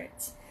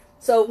parent.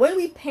 So when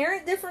we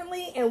parent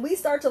differently and we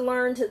start to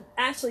learn to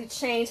actually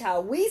change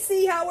how we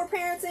see how we're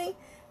parenting,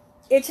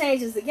 it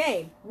changes the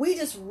game. We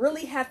just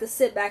really have to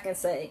sit back and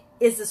say,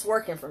 is this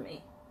working for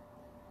me?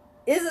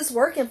 Is this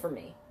working for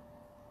me?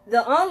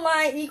 The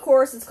online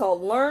e-course is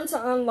called Learn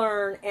to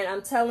Unlearn, and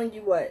I'm telling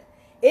you what,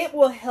 it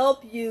will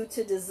help you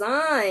to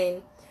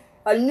design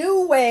a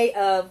new way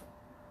of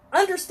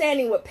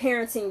understanding what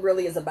parenting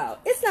really is about.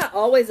 It's not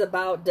always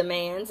about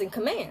demands and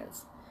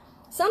commands.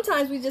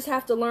 Sometimes we just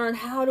have to learn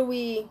how do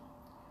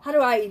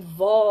I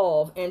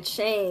evolve and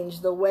change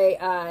the way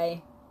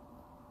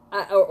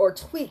or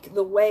tweak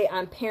the way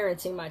I'm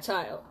parenting my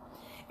child.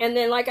 And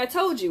then, like I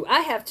told you,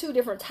 I have two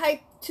different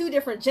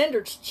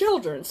gendered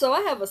children. So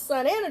I have a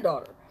son and a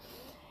daughter.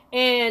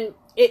 And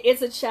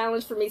it's a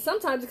challenge for me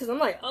sometimes because I'm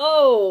like,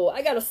 oh,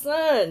 I got a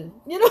son,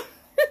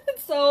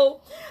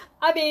 So,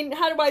 I mean,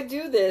 how do I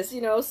do this?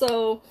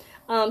 So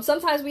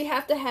sometimes we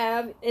have to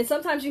have, and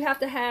sometimes you have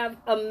to have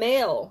a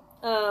male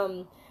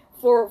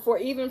for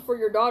even for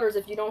your daughters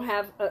if you don't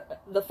have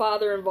the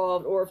father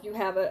involved, or if you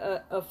have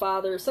a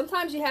father.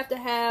 Sometimes you have to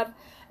have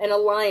an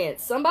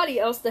alliance, somebody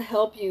else to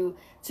help you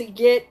to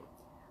get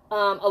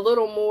a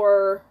little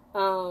more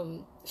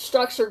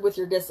structured with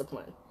your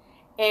discipline.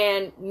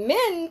 And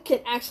men can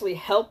actually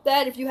help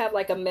that if you have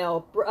like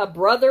a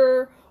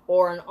brother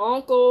or an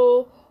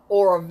uncle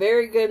or a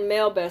very good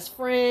male best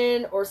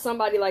friend or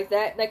somebody like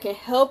that can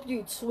help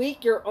you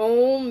tweak your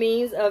own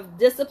means of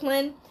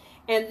discipline.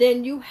 And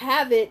then you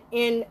have it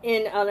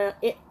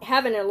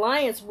have an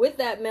alliance with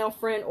that male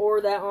friend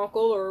or that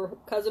uncle or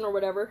cousin or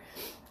whatever.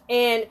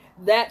 And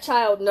that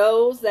child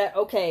knows that,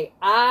 okay,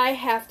 I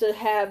have to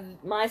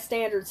have my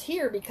standards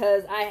here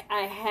because I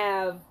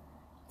have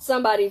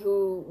somebody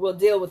who will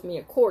deal with me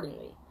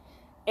accordingly.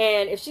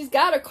 And if she's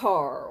got a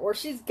car, or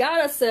she's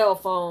got a cell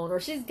phone, or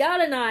she's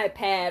got an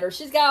iPad, or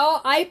she's got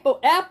all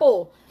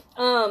Apple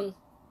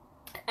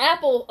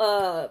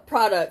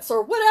products,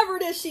 or whatever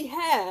it is she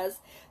has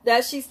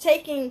that she's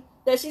taking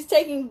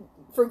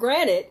for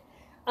granted,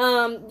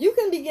 you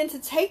can begin to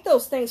take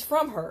those things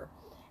from her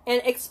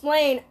and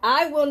explain,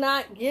 I will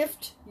not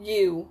gift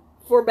you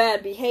for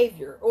bad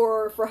behavior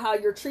or for how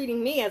you're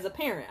treating me as a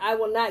parent. I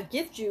will not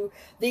gift you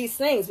these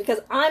things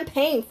because I'm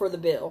paying for the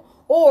bill,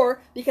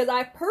 or because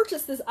I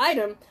purchased this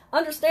item.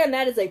 Understand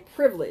that is a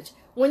privilege.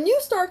 When you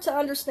start to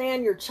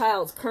understand your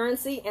child's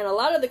currency, and a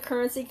lot of the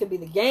currency could be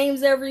the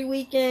games every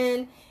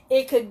weekend,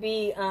 it could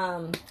be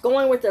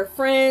going with their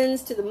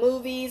friends to the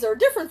movies or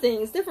different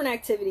things, different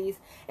activities,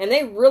 and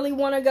they really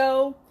want to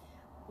go,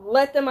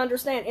 let them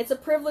understand it's a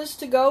privilege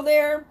to go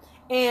there.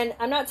 And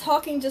I'm not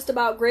talking just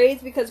about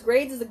grades, because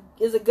grades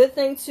is a good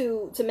thing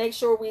to make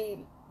sure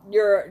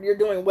you're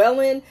doing well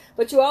in,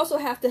 but you also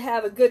have to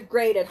have a good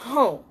grade at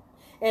home.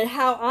 And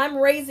how I'm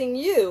raising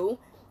you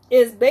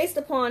is based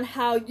upon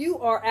how you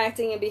are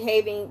acting and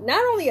behaving,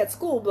 not only at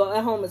school, but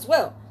at home as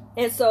well.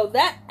 And so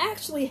that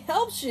actually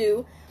helps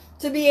you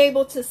to be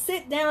able to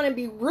sit down and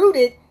be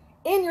rooted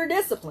in your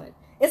discipline.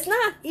 It's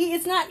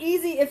not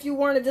easy if you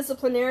weren't a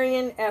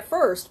disciplinarian at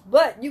first,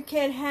 but you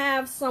can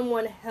have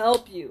someone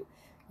help you.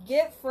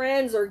 Get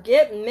friends or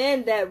get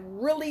men that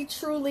really,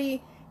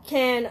 truly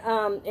can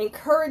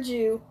encourage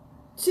you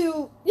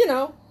to,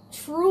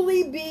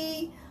 truly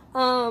be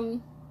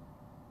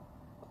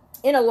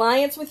in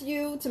alliance with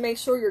you to make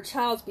sure your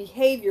child's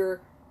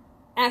behavior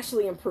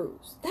actually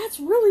improves. That's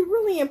really,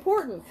 really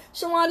important.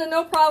 Shawanda,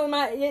 no problem.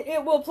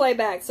 It will play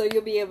back, so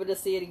you'll be able to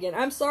see it again.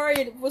 I'm sorry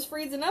it was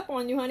freezing up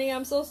on you, honey.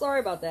 I'm so sorry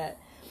about that.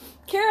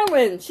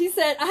 Carolyn, she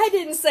said, I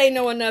didn't say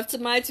no enough to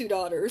my two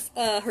daughters,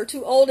 her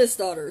two oldest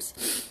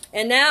daughters.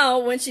 And now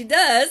when she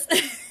does,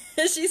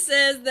 she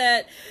says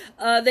that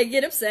they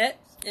get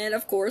upset. And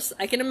of course,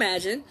 I can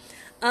imagine.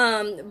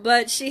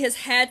 But she has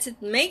had to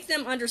make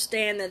them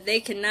understand that they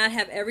cannot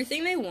have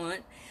everything they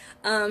want.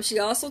 She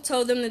also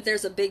told them that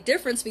there's a big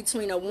difference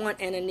between a want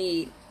and a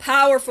need.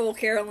 Powerful,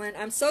 Carolyn.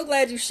 I'm so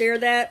glad you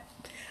shared that.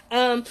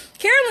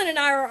 Carolyn and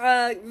I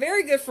are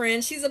very good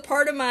friends. She's a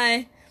part of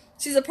my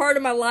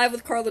Live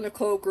with Carla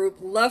Nicole group.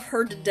 Love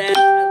her to death.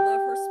 I love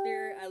her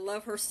spirit. I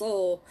love her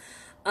soul.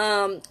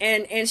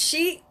 And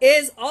she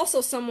is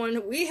also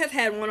someone we have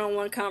had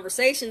one-on-one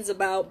conversations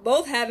about,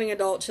 both having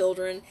adult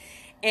children,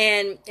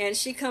 and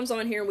she comes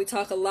on here and we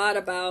talk a lot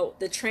about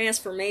the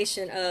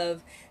transformation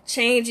of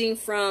changing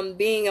from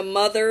being a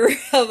mother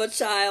of a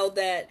child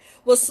that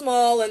was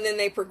small and then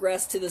they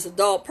progressed to this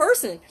adult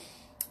person.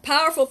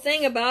 Powerful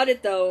thing about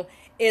it, though,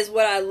 is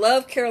what I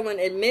love Carolyn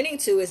admitting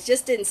to is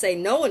just didn't say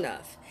no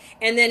enough.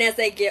 And then as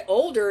they get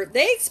older,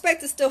 they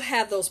expect to still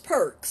have those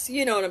perks.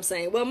 You know what I'm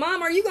saying? Well,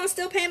 Mom, are you going to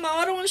still pay my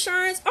auto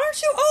insurance?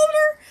 Aren't you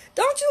older?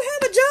 Don't you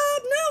have a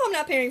job? No, I'm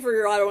not paying for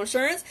your auto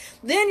insurance.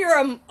 Then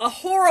you're a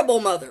horrible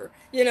mother,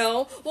 you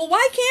know? Well,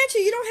 why can't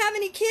you? You don't have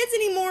any kids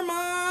anymore,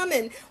 Mom.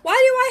 And why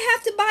do I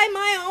have to buy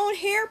my own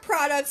hair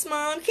products,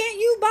 Mom? Can't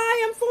you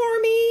buy them for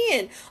me?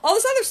 And all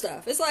this other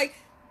stuff. It's like,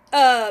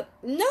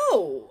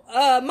 no.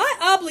 My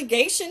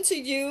obligation to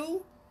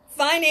you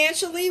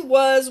financially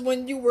was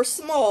when you were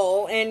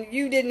small and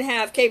you didn't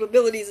have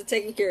capabilities of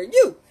taking care of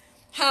you.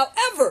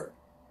 However,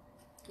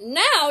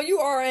 now you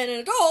are an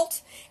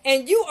adult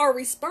and you are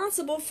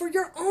responsible for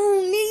your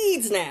own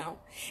needs now.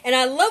 And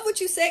I love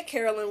what you said,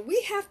 Carolyn.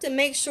 We have to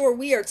make sure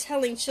we are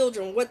telling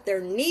children what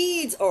their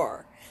needs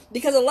are,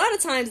 because a lot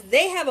of times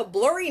they have a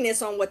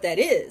blurriness on what that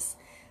is.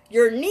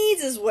 Your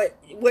needs is what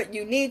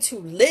you need to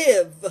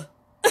live,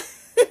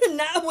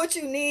 not what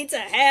you need to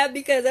have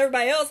because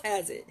everybody else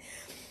has it.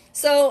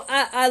 So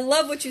I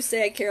love what you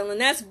said, Carolyn.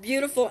 That's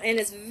beautiful, and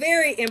it's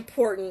very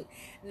important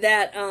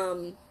that,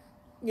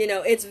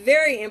 it's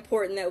very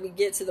important that we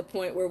get to the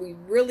point where we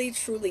really,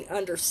 truly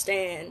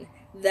understand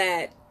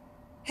that,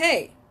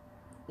 hey,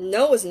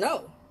 no is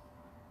no.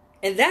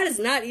 And that is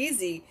not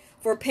easy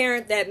for a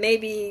parent that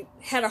maybe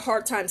had a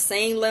hard time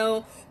saying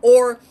no,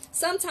 or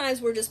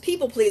sometimes we're just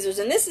people pleasers.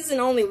 And this isn't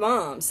only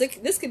moms.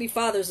 This could be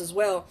fathers as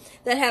well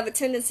that have a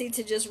tendency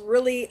to just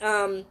really,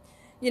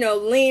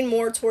 lean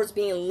more towards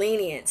being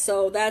lenient.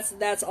 So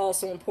that's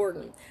also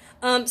important.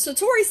 So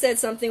Tori said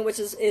something which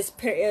is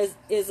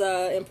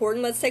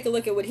important. Let's take a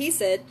look at what he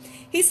said.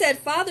 He said,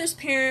 fathers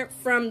parent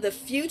from the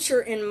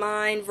future in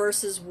mind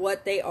versus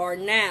what they are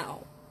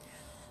now.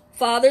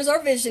 Fathers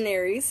are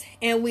visionaries,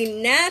 and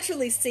we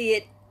naturally see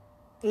it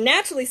in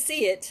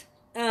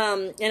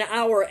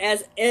our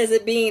as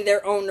it being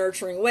their own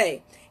nurturing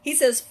way. He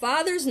says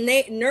fathers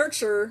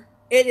nurture.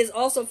 It is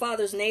also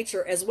father's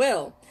nature as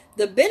well.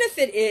 The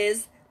benefit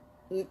is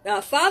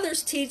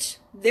fathers teach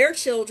their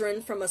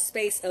children from a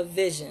space of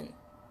vision.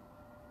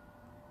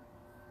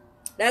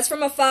 That's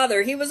from a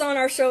father. He was on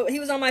our show. He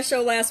was on my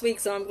show last week,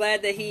 so I'm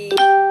glad that he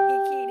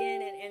keyed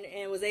in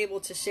and was able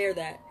to share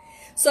that.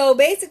 So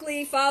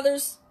basically,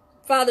 fathers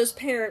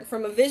parent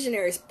from a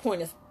visionary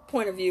point of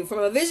view, from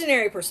a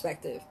visionary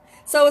perspective.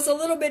 So it's a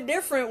little bit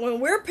different when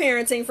we're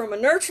parenting from a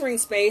nurturing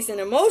space and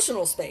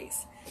emotional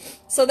space.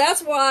 So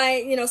that's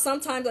why,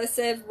 sometimes I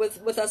said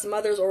with us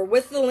mothers, or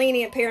with the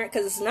lenient parent,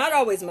 because it's not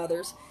always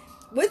mothers,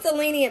 with the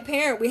lenient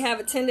parent, we have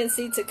a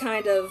tendency to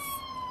kind of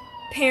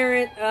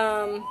parent,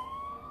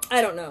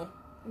 I don't know.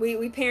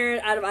 We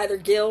parent out of either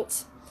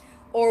guilt,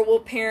 or we'll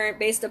parent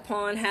based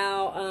upon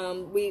how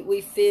we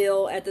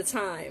feel at the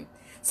time.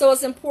 So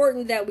it's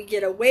important that we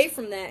get away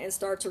from that and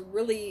start to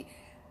really,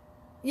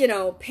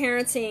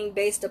 parenting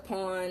based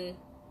upon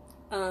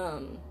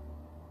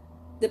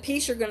the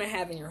peace you're going to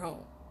have in your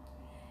home.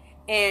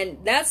 And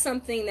that's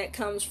something that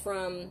comes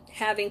from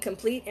having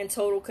complete and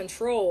total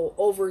control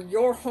over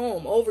your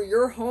home,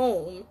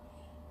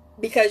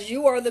 because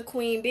you are the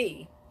queen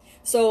bee.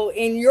 So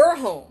in your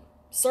home,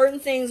 certain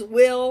things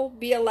will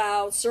be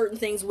allowed, certain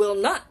things will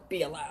not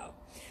be allowed.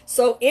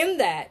 So in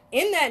that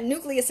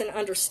nucleus and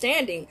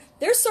understanding,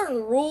 there's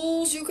certain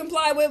rules you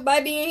comply with by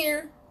being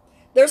here.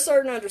 There's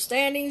certain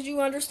understandings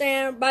you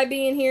understand by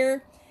being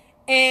here.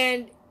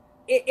 And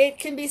it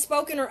can be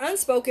spoken or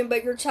unspoken,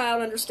 but your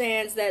child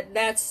understands that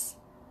that's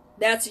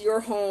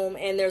your home,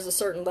 and there's a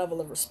certain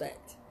level of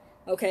respect.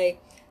 Okay?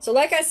 So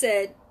like I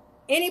said,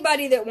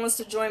 anybody that wants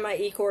to join my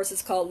e-course,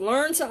 it's called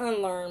Learn to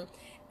Unlearn.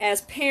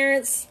 As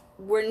parents,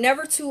 we're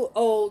never too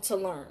old to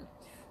learn.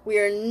 We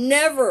are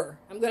never,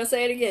 I'm going to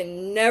say it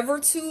again, never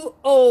too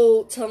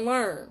old to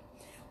learn.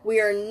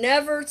 We are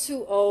never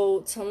too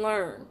old to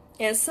learn.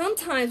 And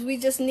sometimes we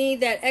just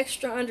need that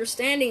extra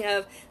understanding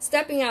of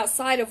stepping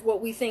outside of what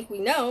we think we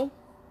know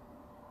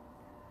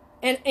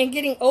and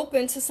getting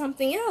open to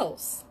something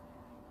else.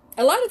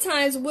 A lot of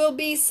times we'll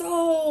be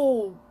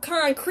so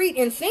concrete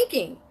in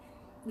thinking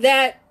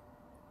that,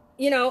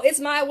 it's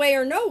my way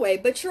or no way,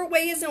 but your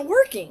way isn't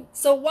working.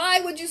 So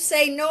why would you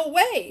say no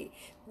way?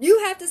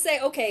 You have to say,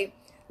 okay,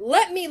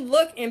 let me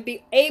look and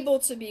be able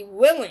to be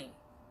willing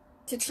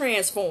to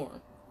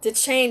transform, to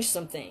change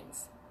some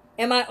things.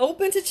 Am I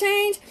open to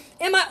change?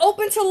 Am I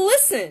open to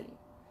listen?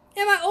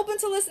 Am I open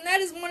to listen?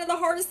 That is one of the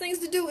hardest things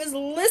to do, is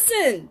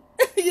listen.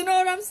 You know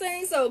what I'm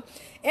saying? So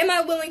am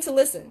I willing to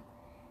listen?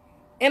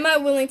 Am I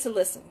willing to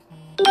listen?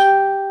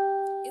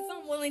 If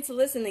I'm willing to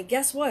listen, then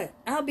guess what?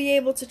 I'll be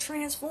able to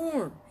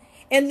transform.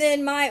 And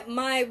then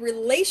my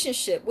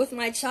relationship with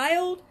my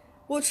child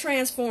will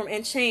transform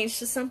and change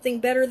to something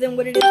better than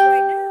what it is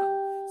right now.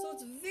 So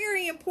it's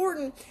very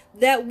important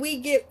that we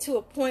get to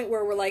a point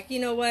where we're like, you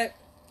know what?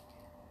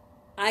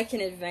 I can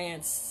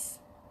advance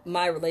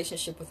my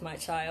relationship with my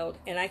child,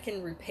 and I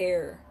can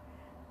repair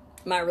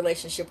my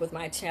relationship with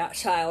my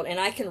child, and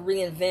I can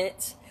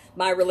reinvent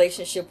my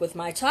relationship with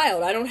my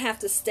child. I don't have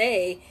to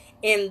stay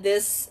in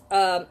this,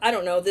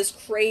 this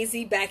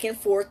crazy back and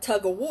forth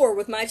tug of war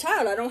with my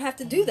child. I don't have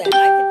to do that. I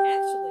can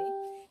actually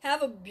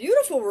have a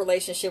beautiful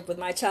relationship with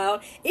my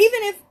child,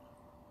 even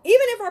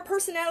if our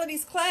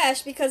personalities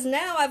clash, because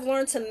now I've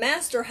learned to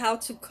master how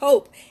to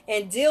cope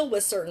and deal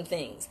with certain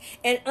things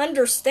and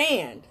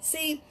understand.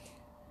 See,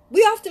 we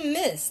often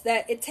miss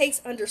that it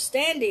takes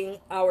understanding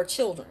our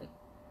children.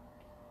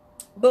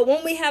 But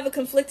when we have a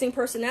conflicting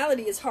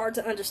personality, it's hard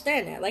to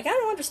understand that. Like, I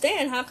don't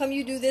understand how come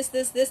you do this,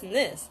 and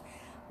this.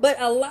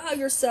 But allow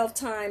yourself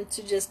time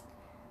to just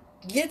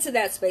get to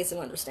that space of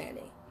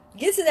understanding.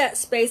 Get to that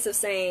space of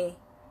saying,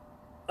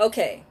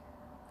 okay,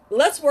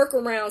 let's work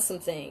around some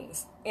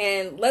things.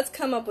 And let's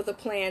come up with a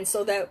plan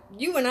so that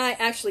you and I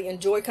actually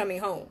enjoy coming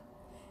home.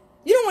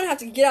 You don't want to have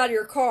to get out of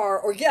your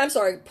car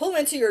pull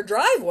into your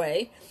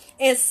driveway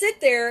and sit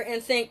there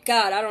and think,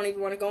 God, I don't even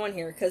want to go in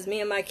here because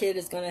me and my kid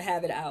is going to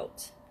have it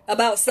out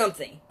about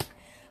something.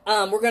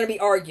 We're going to be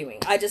arguing.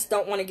 I just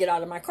don't want to get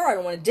out of my car. I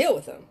don't want to deal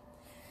with them.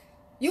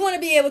 You want to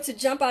be able to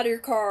jump out of your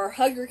car,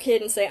 hug your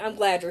kid and say, I'm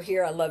glad you're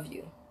here. I love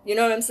you. You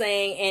know what I'm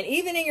saying? And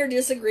even in your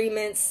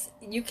disagreements,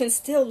 you can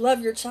still love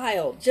your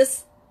child.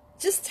 Just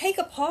take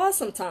a pause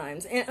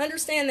sometimes and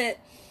understand that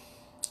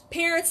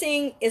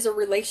parenting is a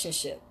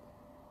relationship.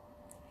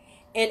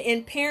 And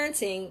in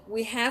parenting,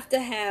 we have to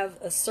have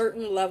a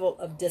certain level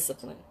of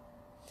discipline.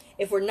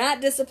 If we're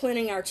not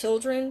disciplining our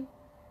children,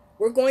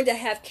 we're going to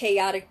have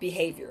chaotic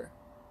behavior,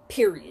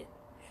 period.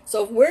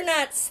 So if we're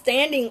not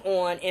standing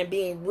on and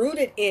being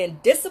rooted in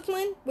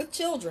discipline with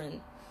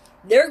children,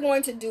 they're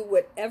going to do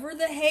whatever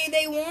the hey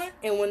they want.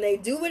 And when they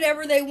do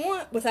whatever they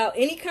want without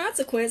any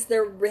consequence,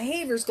 their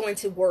behavior is going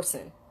to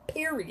worsen.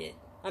 Period.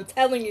 I'm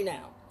telling you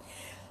now.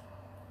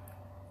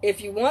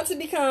 If you want to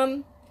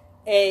become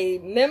a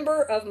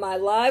member of my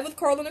Live with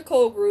Carla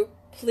Nicole group,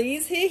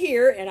 please hit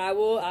here and I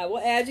will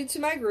add you to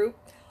my group.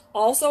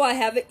 Also, I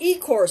have an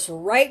e-course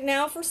right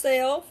now for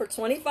sale for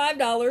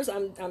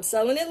 $25. I'm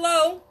selling it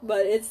low,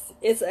 but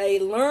it's a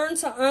learn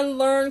to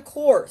unlearn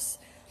course.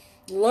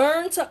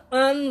 Learn to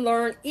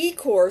unlearn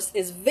e-course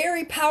is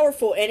very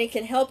powerful, and it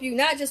can help you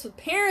not just with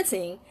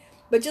parenting,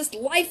 but just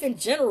life in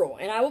general.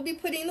 And I will be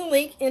putting the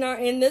link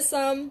in this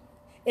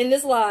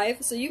live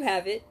so you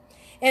have it.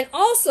 And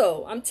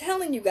also, I'm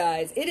telling you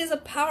guys, it is a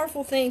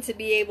powerful thing to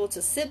be able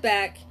to sit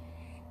back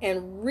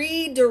and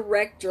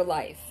redirect your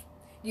life.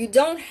 You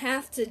don't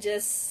have to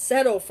just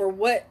settle for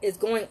what is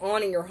going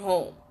on in your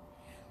home.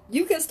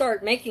 You can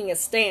start making a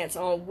stance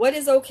on what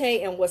is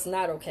okay and what's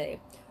not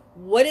okay.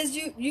 What is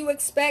you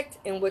expect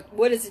and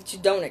what is it you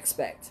don't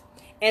expect.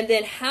 And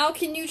then how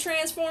can you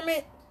transform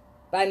it?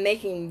 By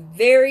making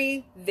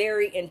very,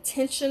 very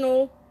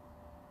intentional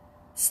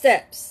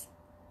steps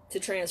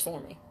to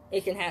transforming.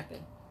 It can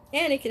happen.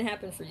 And it can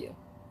happen for you.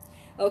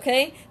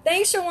 Okay?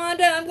 Thanks,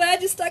 Shawanda. I'm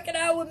glad you stuck it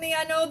out with me.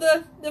 I know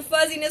the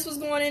fuzziness was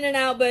going in and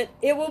out, but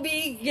it will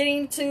be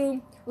getting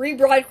to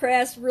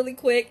rebroadcast really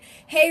quick.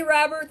 Hey,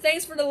 Robert,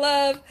 thanks for the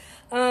love.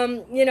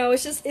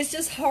 It's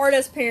just hard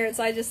as parents.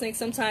 I just think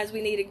sometimes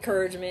we need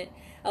encouragement.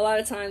 A lot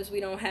of times we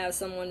don't have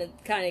someone to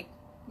kind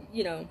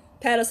of,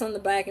 pat us on the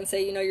back and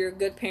say, you're a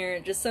good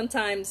parent. Just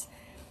sometimes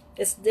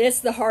it's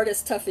the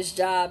hardest, toughest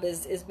job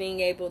is being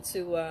able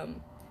to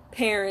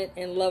parent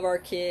and love our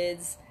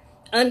kids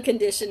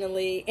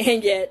unconditionally,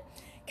 and yet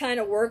kind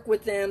of work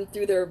with them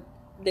through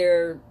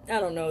their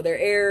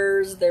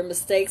errors, their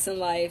mistakes in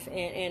life,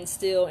 and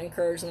still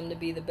encourage them to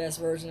be the best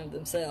version of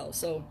themselves.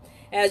 So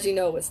as you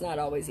know, it's not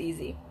always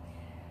easy.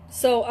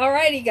 So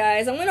alrighty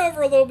guys, I went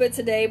over a little bit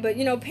today, but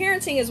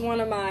parenting is one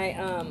of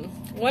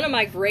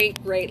my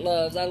great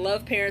loves. I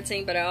love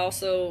parenting, but I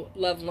also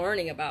love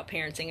learning about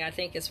parenting. I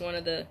think it's one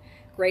of the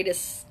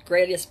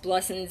greatest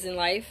blessings in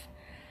life.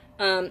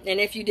 And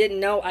if you didn't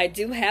know, I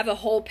do have a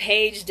whole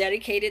page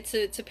dedicated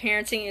to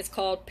parenting. It's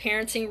called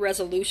Parenting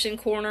Resolution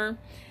Corner.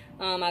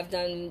 I've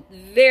done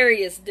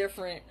various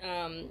different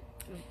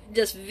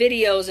just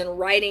videos and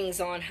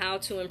writings on how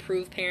to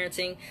improve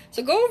parenting.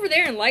 So go over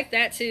there and like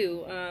that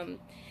too.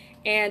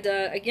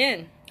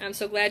 Again, I'm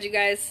so glad you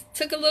guys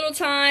took a little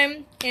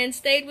time and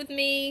stayed with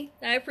me.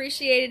 I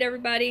appreciate it,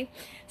 everybody.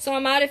 So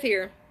I'm out of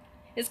here.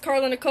 It's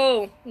Carla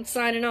Nicole. I'm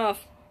signing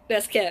off.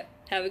 Best kept.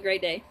 Have a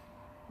great day.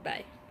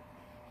 Bye.